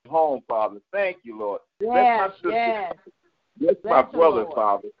brother's coming home, Father. Thank you, Lord. Bless my sister. Bless my brother,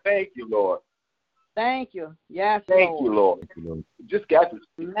 Father. Thank you, Lord. Thank you. Yes, thank you, Lord. Just got to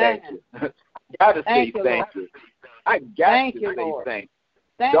say thank you. Got to say thank you. I got to say thank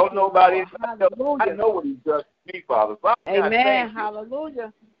you. Don't nobody else. I know what he does to me, Father. Amen.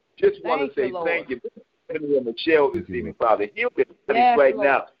 Hallelujah. Just want to say thank you. Michelle this evening, Father. Heal this right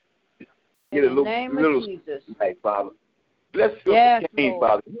now. Get a little tonight, Father. Bless Sister Kane,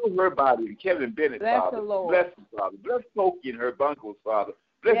 Father. Heal her body. And Kevin Bennett, Father. Bless him, Father. Bless Pokey and her bunkles, Father.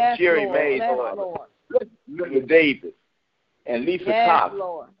 Bless Jerry Mays, Father. Bless Linda Davis and Lisa Cox.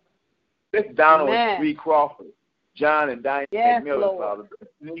 Bless Donald and Bree Crawford. John and Diane Miller, Father.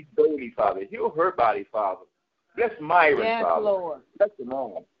 Bless Denise Bailey, Father. Heal her body, Father. Bless Myron, Father. Lord. Bless them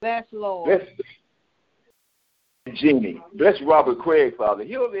all. Bless Lord. Bless Jeannie. Bless Robert Craig, Father.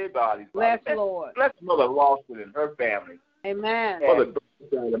 Heal their bodies, Father. Bless Lord. Bless Mother Lawson and her family. Amen.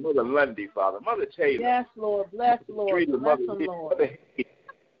 Mother Lundy, Father. Mother Taylor. Yes, Lord. Bless Lord. Bless them, Lord.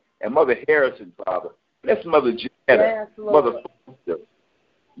 Mother Harrison, Father. Bless Mother Janetta. Mother Foster.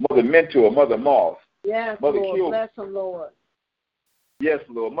 Mother Mentor. Mother Moss. Yes, Mother Lord. Kilby. Bless them, Lord. Yes,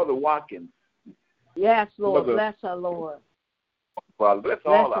 Lord. Mother Watkins. Yes, Lord. Bless her, Lord. Father, bless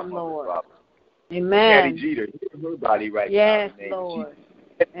all our mothers, Father. Amen. Patty Jeter, heal her body right yes, now. Lord.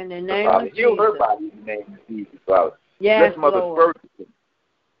 In the name of Jesus. Heal her body in the name of Jesus, Father. Yes, bless Mother Lord. Ferguson.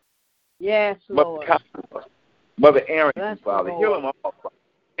 Yes, Lord. Mother Arrington, bless Father. Lord. Heal them all, Father.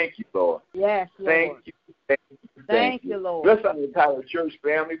 Thank you, Lord. Yes, Lord. Thank you. Thank you, Lord. Bless our entire church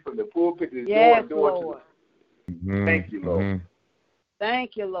family from the pulpit to the door Lord. to the... Thank you, Lord.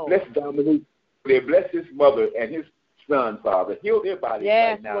 Thank you, Lord. Bless Dominique. Bless his mother and his son, Father. Heal their bodies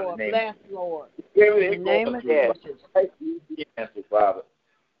right now. Lord. In the name Bless Lord. In the name of Jesus. Answer, Father.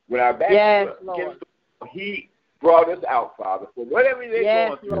 When our back Lord. He brought us out, Father. For whatever they're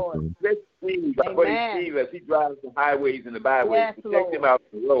going through, Lord. let's see what he sees as he drives the highways and the byways. Protect him out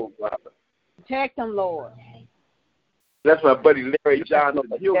the road, Father. Protect him, Lord. That's my buddy Larry Johnson.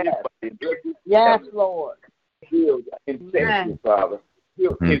 Heal his body. Yes, Lord. Heal in Texas, Father.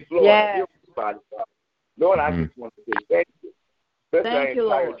 Heal in Florida. Heal his body, Father. Lord, I just want to say thank you. Bless our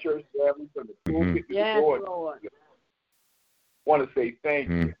entire church family from the pulpit to the door. Lord. Want to say thank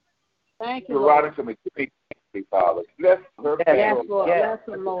you. Thank you, Veronica McKinney, Father. Bless her family. Yes, Lord. Bless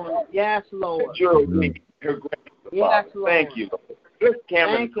her, Lord. Yes, Lord. Geraldine, her grandmother, yes, Lord. Thank you, Lord. Bless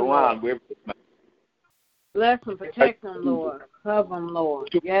Cameron Karan, wherever it's bless them, protect them, Lord. Cover them, Lord.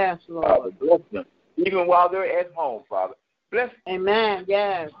 Yes, Lord. Father, bless them. Even while they're at home, Father. Bless Amen.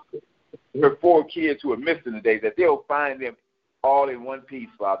 Yes. her 4 kids who are missing today, that they'll find them all in one piece,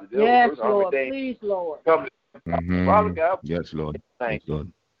 Father. Yes, Lord. Please, Lord. Come to Father God. Yes, Lord. Thank you.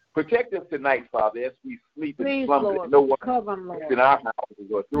 Lord. Protect us tonight, Father, as we sleep Please, and slumber. Lord. No one cover them, Lord. in our houses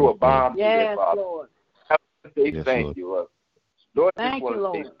or through a bomb. Yes, Father. Lord. Say thank you, Lord. Lord, I just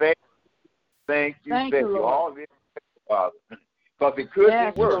want to say thank you. All this, Father. Because it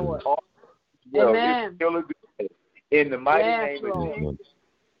could be worse. Amen. In the mighty name of Jesus.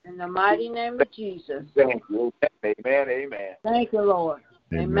 In the mighty name of Jesus. Thank you. Amen. Amen. Thank you, Lord.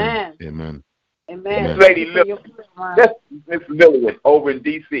 Amen. Amen. Amen. Lady Miss Lillian over in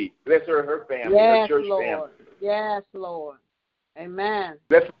D.C. Bless her family, her church family. Yes, Lord. Amen.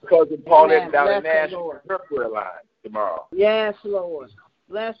 Bless her cousin Paulette down in Nashville, her prayer line tomorrow. Yes, Lord.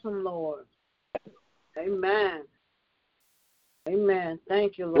 Bless them, Lord. Amen. Amen.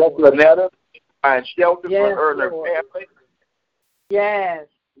 Thank you, Lord. Bless Lynetta. Find shelter for her and her family. Yes.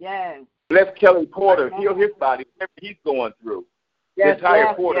 Bless Kelly Porter. Heal his body, whatever he's going through. Yes,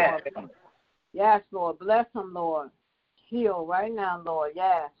 entire Porter. Yes, Lord. Bless him, Lord. Heal right now, Lord.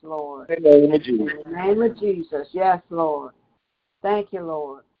 Yes, Lord. In the name of Jesus. In the name of Jesus. Yes, Lord. Thank you,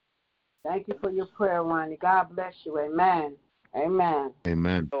 Lord. Thank you for your prayer, Ronnie. God bless you. Amen. Amen.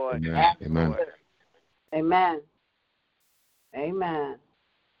 Amen. Lord. Amen. Amen. Amen. Amen.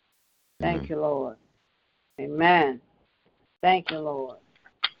 Thank you, Lord. Amen. Thank you, Lord.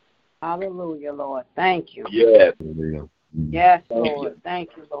 Hallelujah, Lord. Thank you. Yes. Yes, Lord.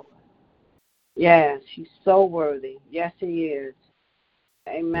 Thank you, Lord. Yes, he's so worthy. Yes, he is.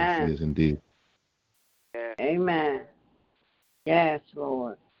 Amen. Yes, he is indeed. Amen. Yes,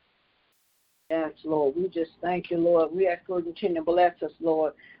 Lord. Yes, Lord. We just thank you, Lord. We ask Lord to continue to bless us,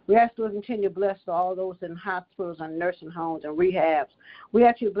 Lord. We ask Lord to continue to bless all those in hospitals and nursing homes and rehabs. We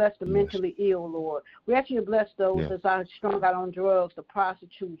ask you to bless the mentally ill, Lord. We ask you to bless those that are strung out on drugs, the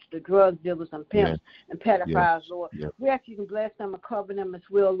prostitutes, the drug dealers and pimps and pedophiles, Lord. We ask you to bless them and cover them as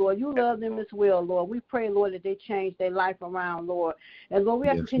well, Lord. You love them as well, Lord. We pray, Lord, that they change their life around, Lord. And, Lord, we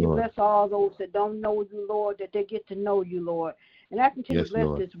ask you to continue to bless all those that don't know you, Lord, that they get to know you, Lord. And I continue to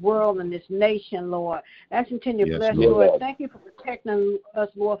bless this world and this nation, Lord. I continue to bless, Lord. Thank you for protecting us,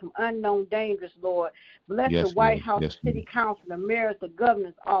 Lord, from unknown dangers, Lord. Bless the White House, City Council, the mayors, the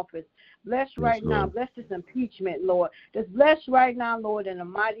governor's office. Bless right now. Bless this impeachment, Lord. Just bless right now, Lord, in the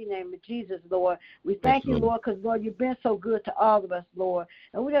mighty name of Jesus, Lord. We thank you, Lord, because, Lord, you've been so good to all of us, Lord.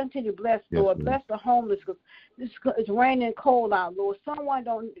 And we continue to bless, Lord. Bless the homeless, because it's raining cold out, Lord. Someone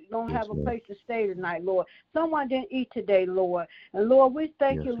don't have a place to stay tonight, Lord. Someone didn't eat today, Lord. And, Lord, we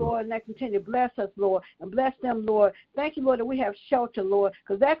thank you, Lord, and that continue to bless us, Lord, and bless them, Lord. Thank you, Lord, that we have shelter, Lord,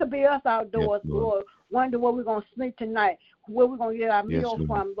 because that could be us outdoors, Lord. Wonder where we're going to sleep tonight, where we're going to get our meal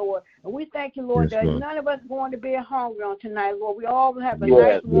from, Lord. And we thank you, Lord, that none of us are going to be hungry on tonight, Lord. We all have a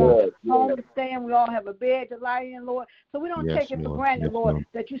nice warm home to stay in. We all have a bed to lie in, Lord. So we don't take it for granted, Lord,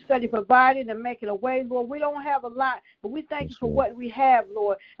 that you study provided and make it a way, Lord. We don't have a lot, but we thank you for what we have,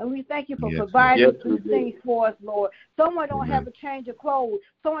 Lord. And we thank you for providing these things for us, Lord. Someone don't have a change of clothes.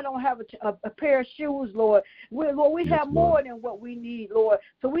 Someone don't have a pair of shoes, Lord. Lord, we have more than what we need, Lord.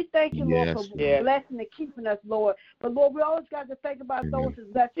 So we thank you, Lord, for blessing and keeping us, Lord. But, Lord, we always got to think about those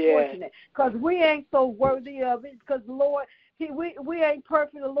who's less fortunate, because we ain't so worthy of it, because, Lord, we ain't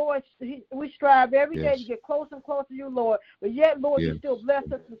perfect, Lord. We strive every day to get closer and closer to you, Lord. But yet, Lord, you still bless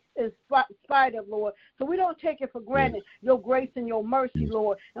us in spite of, Lord. So we don't take it for granted, your grace and your mercy,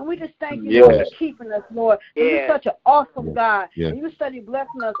 Lord. And we just thank you, Lord, for keeping us, Lord. You're such an awesome God. And you study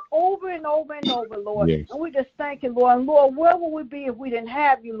blessing us over and over and over, Lord. And we just thank you, Lord. And, Lord, where would we be if we didn't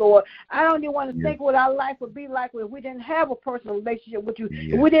have you, Lord? I don't even want to think what our life would be like if we didn't have a personal relationship with you.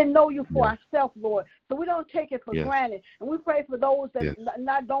 If we didn't know you for ourselves, Lord. So we don't take it for granted. And we pray for those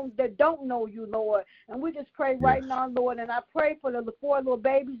that don't know you, Lord. And we just pray right now, Lord. And I pray for the 4 little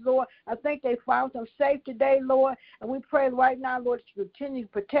babies, Lord. I think they found them safe today, Lord. And we pray right now, Lord, that you continue to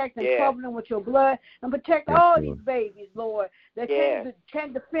protect and cover them with your blood and protect all these babies, Lord, that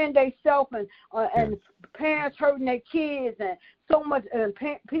can't defend themselves and parents hurting their kids and so much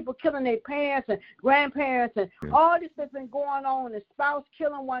people killing their parents and grandparents and all this that's been going on and spouse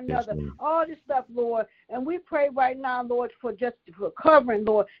killing one another, all this stuff, Lord. And we pray right now, Lord, for covering,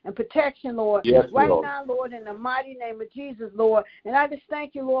 Lord, and protection, Lord. Now, Lord, in the mighty name of Jesus, Lord. And I just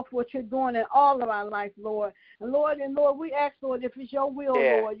thank you, Lord, for what you're doing in all of our life, Lord. And Lord, we ask, Lord, if it's your will,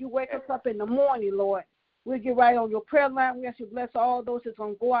 Lord, you wake us up in the morning, Lord. We'll get right on your prayer line. We ask you to bless all those that's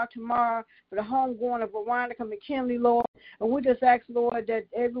going to go out tomorrow for the homegoing of Veronica McKinley, Lord. And we just ask, Lord, that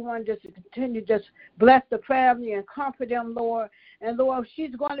everyone just continue to just bless the family and comfort them, Lord. And, Lord,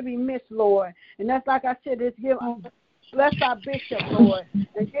 she's going to be missed, Lord. And that's like I said, bless our bishop, Lord,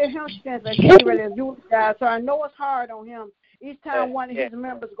 and give him strength as he's ready to do God. So I know it's hard on him each time one of his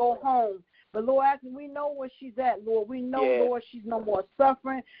members go home. But, Lord, we know where she's at, Lord. We know, Lord, she's no more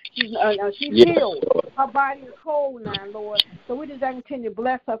suffering. She's healed. Her body is whole now, Lord. So we just continue to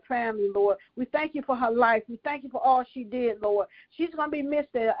bless her family, Lord. We thank you for her life. We thank you for all she did, Lord. She's going to be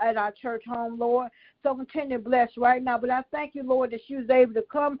missed at our church home, Lord. So continue to bless right now. But I thank you, Lord, that she was able to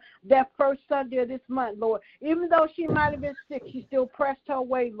come that first Sunday of this month, Lord. Even though she might have been sick, she still pressed her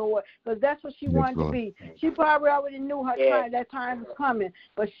way, Lord, because that's what she wanted to be. She probably already knew that time was coming,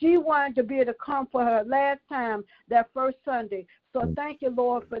 but she wanted to be able to come for her last time that first Sunday. So thank you,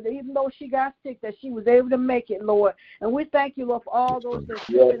 Lord, for even though she got sick, that she was able to make it, Lord. And we thank you, Lord, for all those that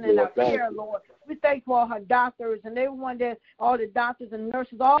are in our care, Lord. We thank you for all her doctors and everyone all the doctors and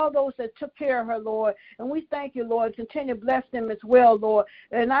nurses, all those that took care of her, Lord. And we thank you, Lord. Continue to bless them as well, Lord.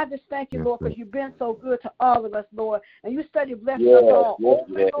 And I just thank you, Lord, because you've been so good to all of us, Lord. And you study blessing us all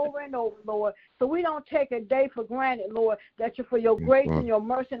over and over and over, Lord. So we don't take a day for granted, Lord, that you for your grace and your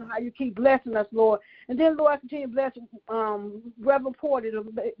mercy and how you keep blessing us, Lord. And then, Lord, I continue to bless Reverend Porter,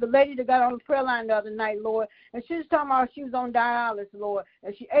 the lady that got on the prayer line the other night, Lord. And she was talking about she was on dialysis, Lord.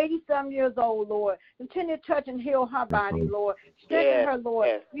 And she's 80-some years old, Lord. Continue to touch and heal her body, Lord. Strengthen her,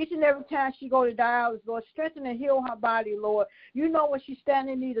 Lord. Each and every time she go to dialysis, Lord, strengthen and heal her body, Lord. You know what she's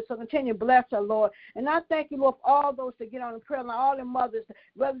standing in need of, so continue to bless her, Lord. And I thank you, Lord, for all those that get on the prayer line, all the mothers,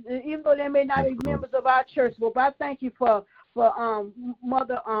 even though they may not be members of our church, Lord, but I thank you for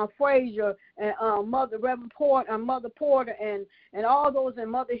Mother Frazier and Mother Reverend Porter and Mother Porter and all those, and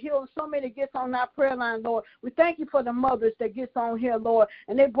Mother Hill, so many gets on our prayer line, Lord. We thank you for the mothers that gets on here, Lord,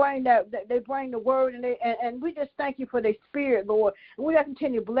 and they bring the word, and we just thank you for their spirit, Lord. And we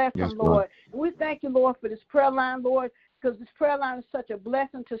continue to bless them, Lord. And we thank you, Lord, for this prayer line, Lord, because this prayer line is such a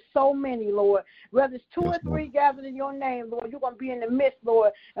blessing to so many, Lord. Whether it's 2 or 3 gathered in your name, Lord, you're going to be in the midst,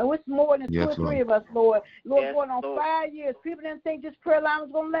 Lord. And it's more than 2 or 3 of us, Lord. Lord, going on 5 years. People didn't think this prayer line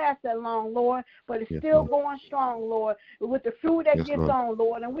was going to last that long, Lord, but it's still going strong, Lord, with the fruit that gets on,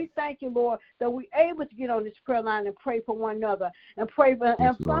 Lord. And we thank you, Lord, that we're able to get on this prayer line and pray for one another and pray for,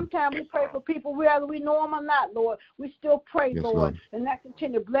 and sometimes we pray for people whether we know them or not, Lord. We still pray, Lord, and that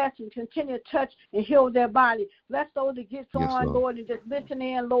continue to bless and continue to touch and heal their body. Bless those that gets on, Lord, and just listen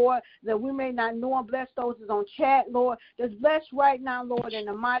in, Lord, that we may not know them. Bless those that's on chat, Lord. Just bless right now, Lord, in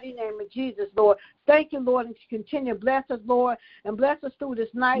the mighty name of Jesus, Lord. Thank you, Lord, and continue to bless us, Lord, and bless us through this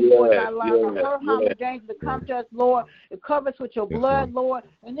night, Lord. I allow her harm and danger to come to us, Lord, and cover us with your blood, Lord.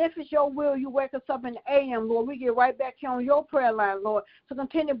 And if it's your will, you wake us up in the a.m., Lord. We get right back here on your prayer line, Lord. So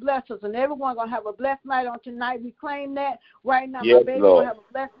continue to bless us, and everyone's going to have a blessed night on tonight. We claim that right now. My baby's going to have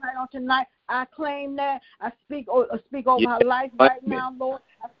a blessed night on tonight. I claim that. I speak over her life right now, Lord.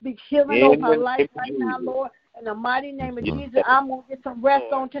 I speak healing over her life right now, Lord. In the mighty name of Jesus, I'm going to get some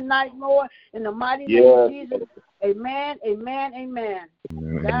rest on tonight, Lord. In the mighty name of Jesus. Amen, amen, amen.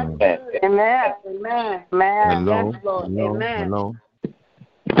 Amen. Amen. Amen. Amen. Hello. Yes, Lord. Hello. Amen. Hello.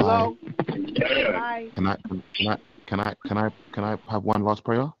 Hello. Hi. Can I have one last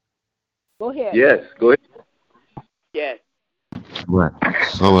prayer? Go ahead. Yes, go ahead. Yes. Right.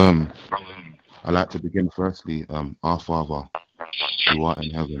 So I'd like to begin firstly, our Father, who art in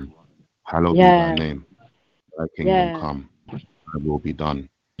heaven, hallowed be thy name. Thy kingdom come, thy will be done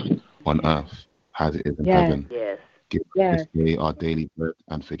on earth as it is in heaven. Yes. Give us this day our daily bread,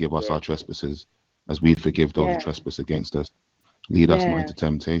 and forgive us our trespasses, as we forgive those who trespass against us. Lead us not into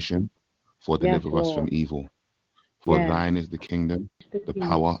temptation, for deliver us from evil. For thine is the kingdom, the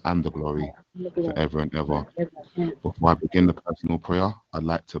power, and the glory, forever and ever. Before I begin the personal prayer, I'd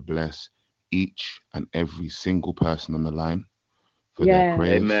like to bless each and every single person on the line for their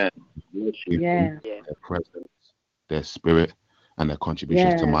prayers, their presence, their spirit, and their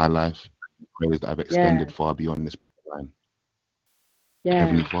contributions to my life. Prayers that I've extended far beyond this line.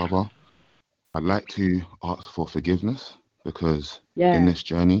 Heavenly Father, I'd like to ask for forgiveness because in this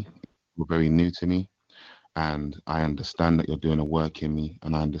journey, you're very new to me. And I understand that you're doing a work in me,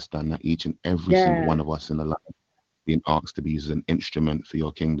 and I understand that each and every single one of us in the line being asked to be as an instrument for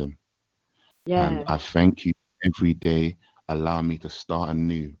your kingdom. And I thank you every day, allow me to start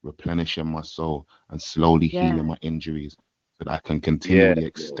anew, replenishing my soul and slowly healing my injuries so that I can continually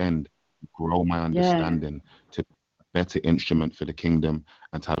extend, grow my understanding to be a better instrument for the kingdom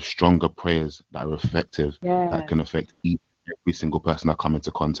and to have stronger prayers that are effective, that can affect every single person I come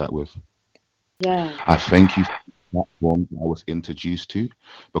into contact with. I thank you for the platform that I was introduced to,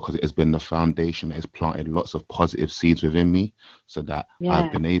 because it has been the foundation that has planted lots of positive seeds within me so that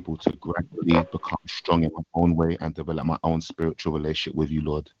I've been able to gradually become strong in my own way and develop my own spiritual relationship with you,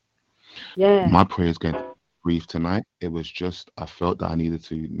 Lord. My prayer is going to be brief tonight. It was just, I felt that I needed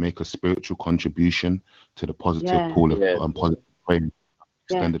to make a spiritual contribution to the positive pool of positive prayer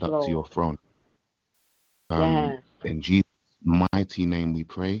extended up to your throne. In Jesus' mighty name we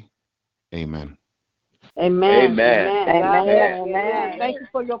pray. Amen. Amen. Amen. Amen. Amen. Thank you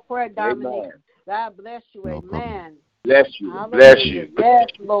for your prayer, Dominic. God bless you. No Amen. problem. Bless you. Hallelujah. Bless you. Yes,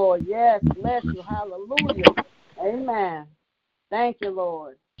 Lord. Yes. Bless you. Hallelujah. Amen. Thank you,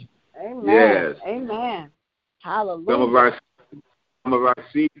 Lord. Amen. Yes. Amen. Hallelujah. Some of our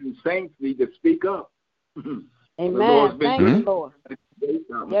seasoned saints need to speak up. Amen. Thank you, Lord.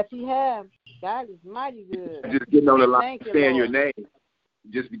 Yes, he has. God is mighty good. Just getting on the line, saying your name.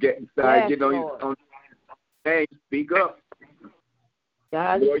 Just getting started, getting on your name. Speak up.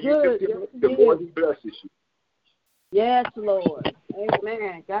 God is good. The more he blesses you. Yes, Lord.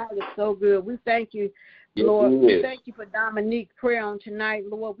 Amen. God is so good. We thank you, Lord. We thank you for Dominique's prayer on tonight,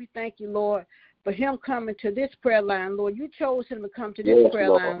 Lord. We thank you, Lord, for him coming to this prayer line, Lord. You chose him to come to this prayer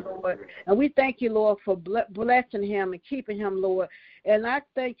line, Lord. And we thank you, Lord, for blessing him and keeping him, Lord. And I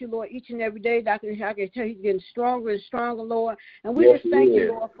thank you, Lord, each and every day that I can tell he's getting stronger and stronger, Lord. And we just thank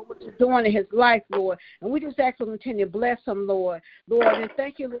you, Lord, for what you're doing in his life, Lord. And we just ask you to continue to bless him, Lord. Lord, and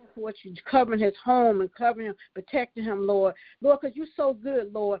thank you, Lord, for what you're covering his home and covering him, protecting him, Lord. Lord, because you're so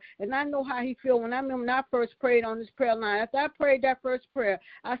good, Lord. And I know how he feels. When I first prayed on this prayer line, after I prayed that first prayer,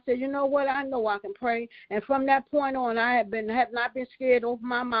 I said, you know what? I know I can pray. And from that point on, I have not been scared to open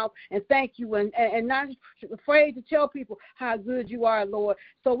my mouth and thank you and not afraid to tell people how good you are, Lord.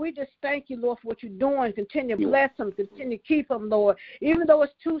 So we just thank you, Lord, for what you're doing. Continue to bless him. Continue to keep him, Lord. Even though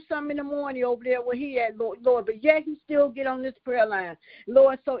it's 2-something in the morning over there where he at, Lord, but yet he still get on this prayer line,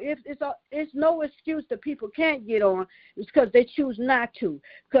 Lord. So it's no excuse that people can't get on. It's because they choose not to.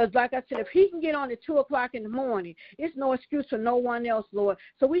 Because, like I said, if he can get on at 2 o'clock in the morning, it's no excuse for no one else, Lord.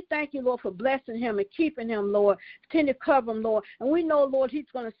 So we thank you, Lord, for blessing him and keeping him, Lord. Continue to cover him, Lord. And we know, Lord, he's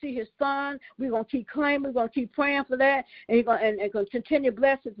going to see his son. We're going to keep claiming. We're going to keep praying for that. And he's going to continue to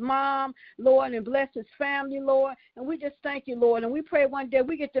bless his mom, Lord, and bless his family, Lord. And we just thank you, Lord. And we pray one day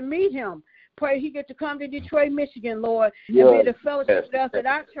we get to meet him. Pray he get to come to Detroit, Michigan, Lord, and be the fellowship with us at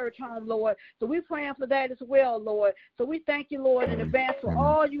our church home, Lord. So we're praying for that as well, Lord. So we thank you, Lord, in advance for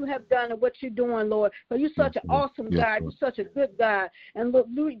all you have done and what you're doing, Lord. So you're such an awesome God. You're such a good God. And,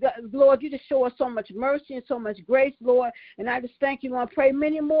 Lord, you just show us so much mercy and so much grace, Lord. And I just thank you, Lord. I pray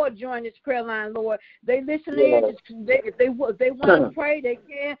many more join this prayer line, Lord. They listen in. If they want to pray, they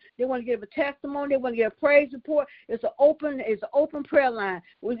can. They want to give a testimony. They want to give a praise report. It's an open prayer line.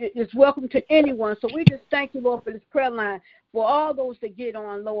 It's welcome to anyone. So we just thank you, Lord, for this prayer line, for all those that get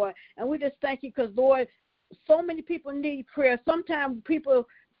on, Lord. And we just thank you because, Lord, so many people need prayer. Sometimes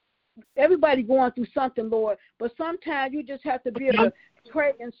everybody going through something, Lord, but sometimes you just have to be able to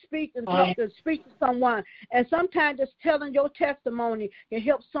pray and speak and talk and speak to someone. And sometimes just telling your testimony can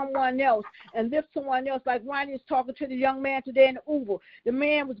help someone else and lift someone else. Like Ronnie was talking to the young man today in the Uber. The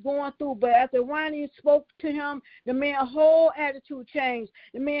man was going through, but after Ronnie spoke to him, the man's whole attitude changed.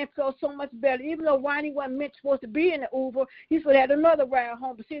 The man felt so much better. Even though Ronnie wasn't supposed to be in the Uber, he still had another ride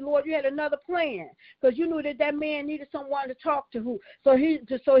home. But see, Lord, you had another plan because you knew that man needed someone to talk to. So he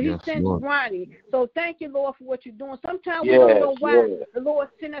sent Ronnie. So thank you, Lord, for what you're doing. Sometimes we don't know why the Lord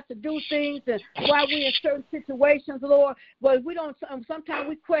sent us to do things and why we're in certain situations, Lord, but we don't. Sometimes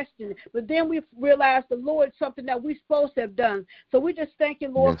we question it, but then we realize the Lord is something that we're supposed to have done. So we just thank you,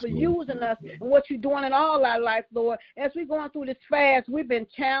 Lord, for using us and what you're doing in all our life, Lord. As we're going through this fast, we've been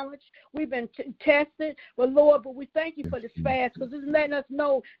challenged, we've been tested, but we thank you for this fast because it's letting us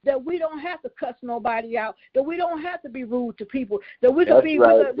know that we don't have to cuss nobody out, that we don't have to be rude to people, that we can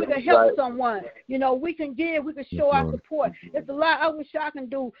we can help someone. You know, we can give, we can show our support. It's a lot I wish I can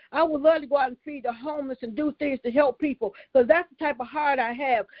do. I would love to go out and feed the homeless and do things to help people because that's the type of heart I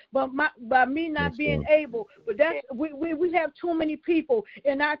have. But by me not being able, but we have too many people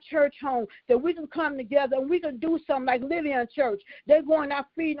in our church home that we can come together and we can do something like Living Church. They're going out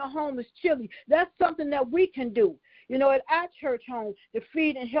feeding the homeless chili. That's something that we can do. You know, at our church home, to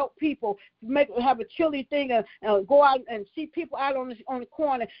feed and help people, have a chili thing, and go out and see people out on the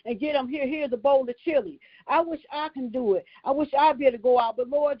corner and get them here's a bowl of chili. I wish I can do it. I wish I'd be able to go out. But,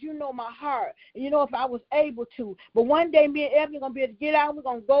 Lord, you know my heart. And you know if I was able to. But one day me and Ebony are going to be able to get out. We're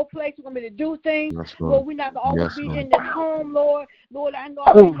going to go places. We're going to be able to do things. Lord, we're not going to always be in this home, Lord. Lord, I know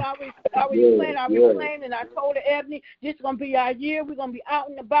I already planned, and I told Ebony this is going to be our year. We're going to be out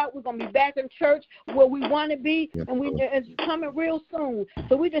and about. We're going to be back in church where we want to be. And it's coming real soon.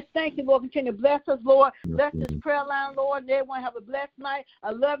 So we just thank you, Lord. Continue to bless us, Lord. Bless this prayer line, Lord. And everyone have a blessed night. I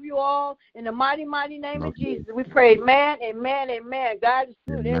love you all. In the mighty, mighty name of Jesus, we pray. Amen, amen, amen. God is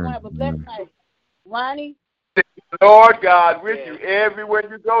good. Everyone have a blessed night. Ronnie? Lord God with you everywhere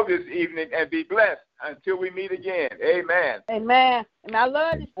you go this evening and be blessed until we meet again. Amen. Amen. And I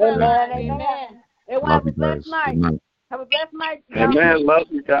love this prayer line. Amen. Everyone have a blessed night. Have a blessed night. Amen. Love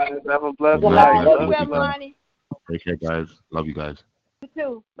you guys. Have a blessed night. Love you, Ronnie. Take care, guys. Love you guys. You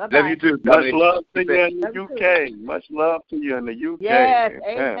too. Bye-bye. Love you too. Much love to you in the UK. Much love to you in the UK. Yes.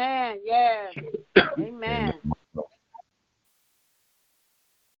 Amen. Yes. Amen.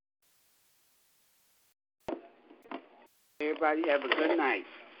 Everybody have a good night.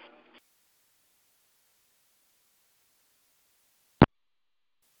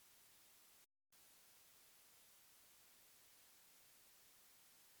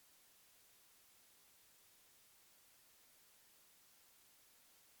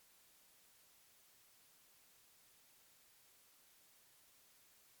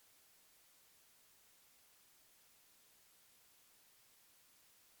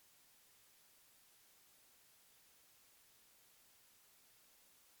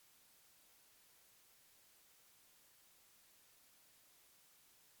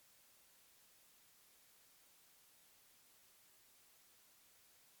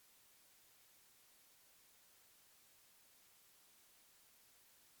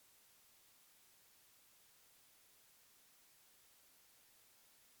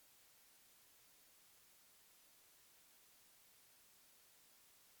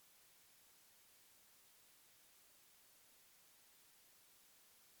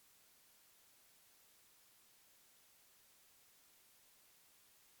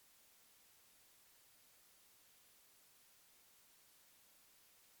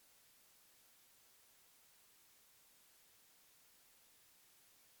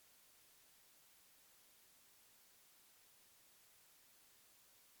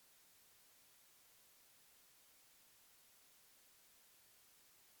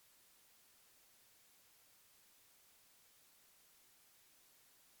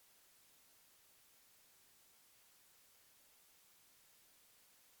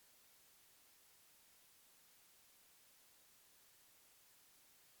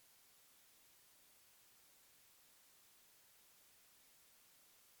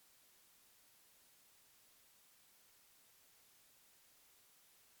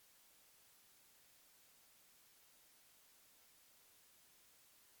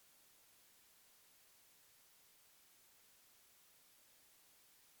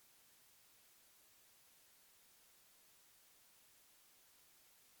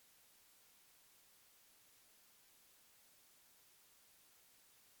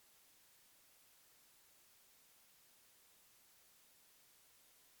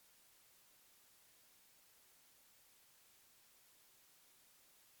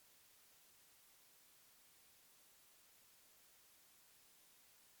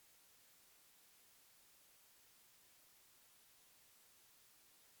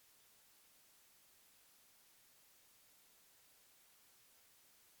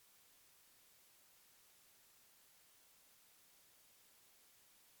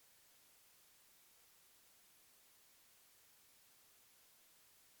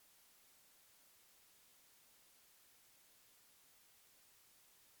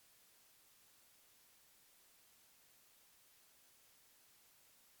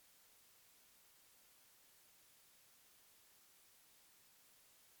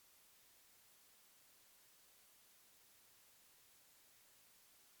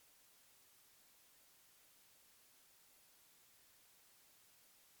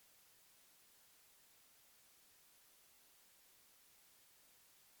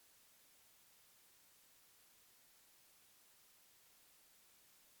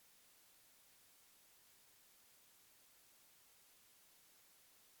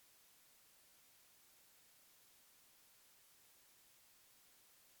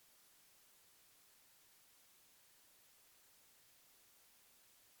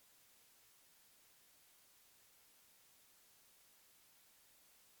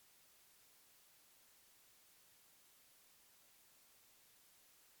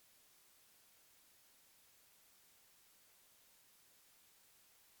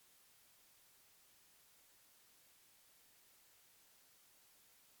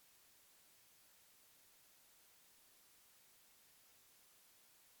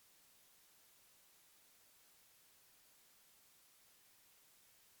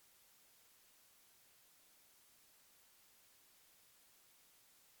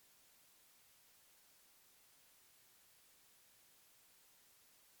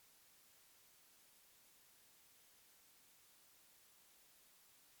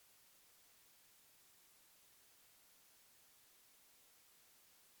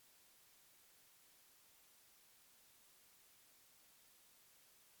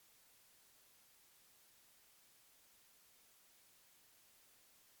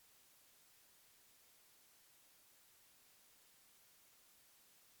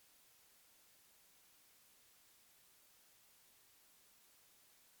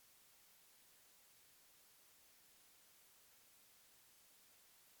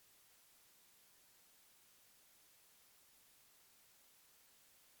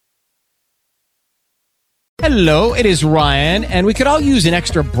 Hello, it is Ryan, and we could all use an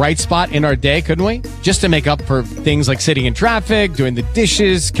extra bright spot in our day, couldn't we? Just to make up for things like sitting in traffic, doing the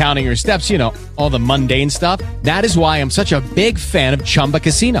dishes, counting your steps, you know, all the mundane stuff. That is why I'm such a big fan of Chumba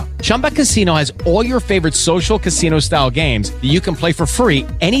Casino. Chumba Casino has all your favorite social casino-style games that you can play for free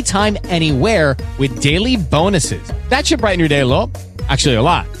anytime, anywhere with daily bonuses. That should brighten your day a little. Actually, a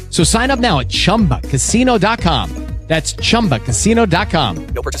lot. So sign up now at ChumbaCasino.com. That's ChumbaCasino.com.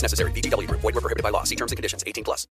 No purchase necessary. VGW Group. Void where prohibited by law. See terms and conditions. 18+.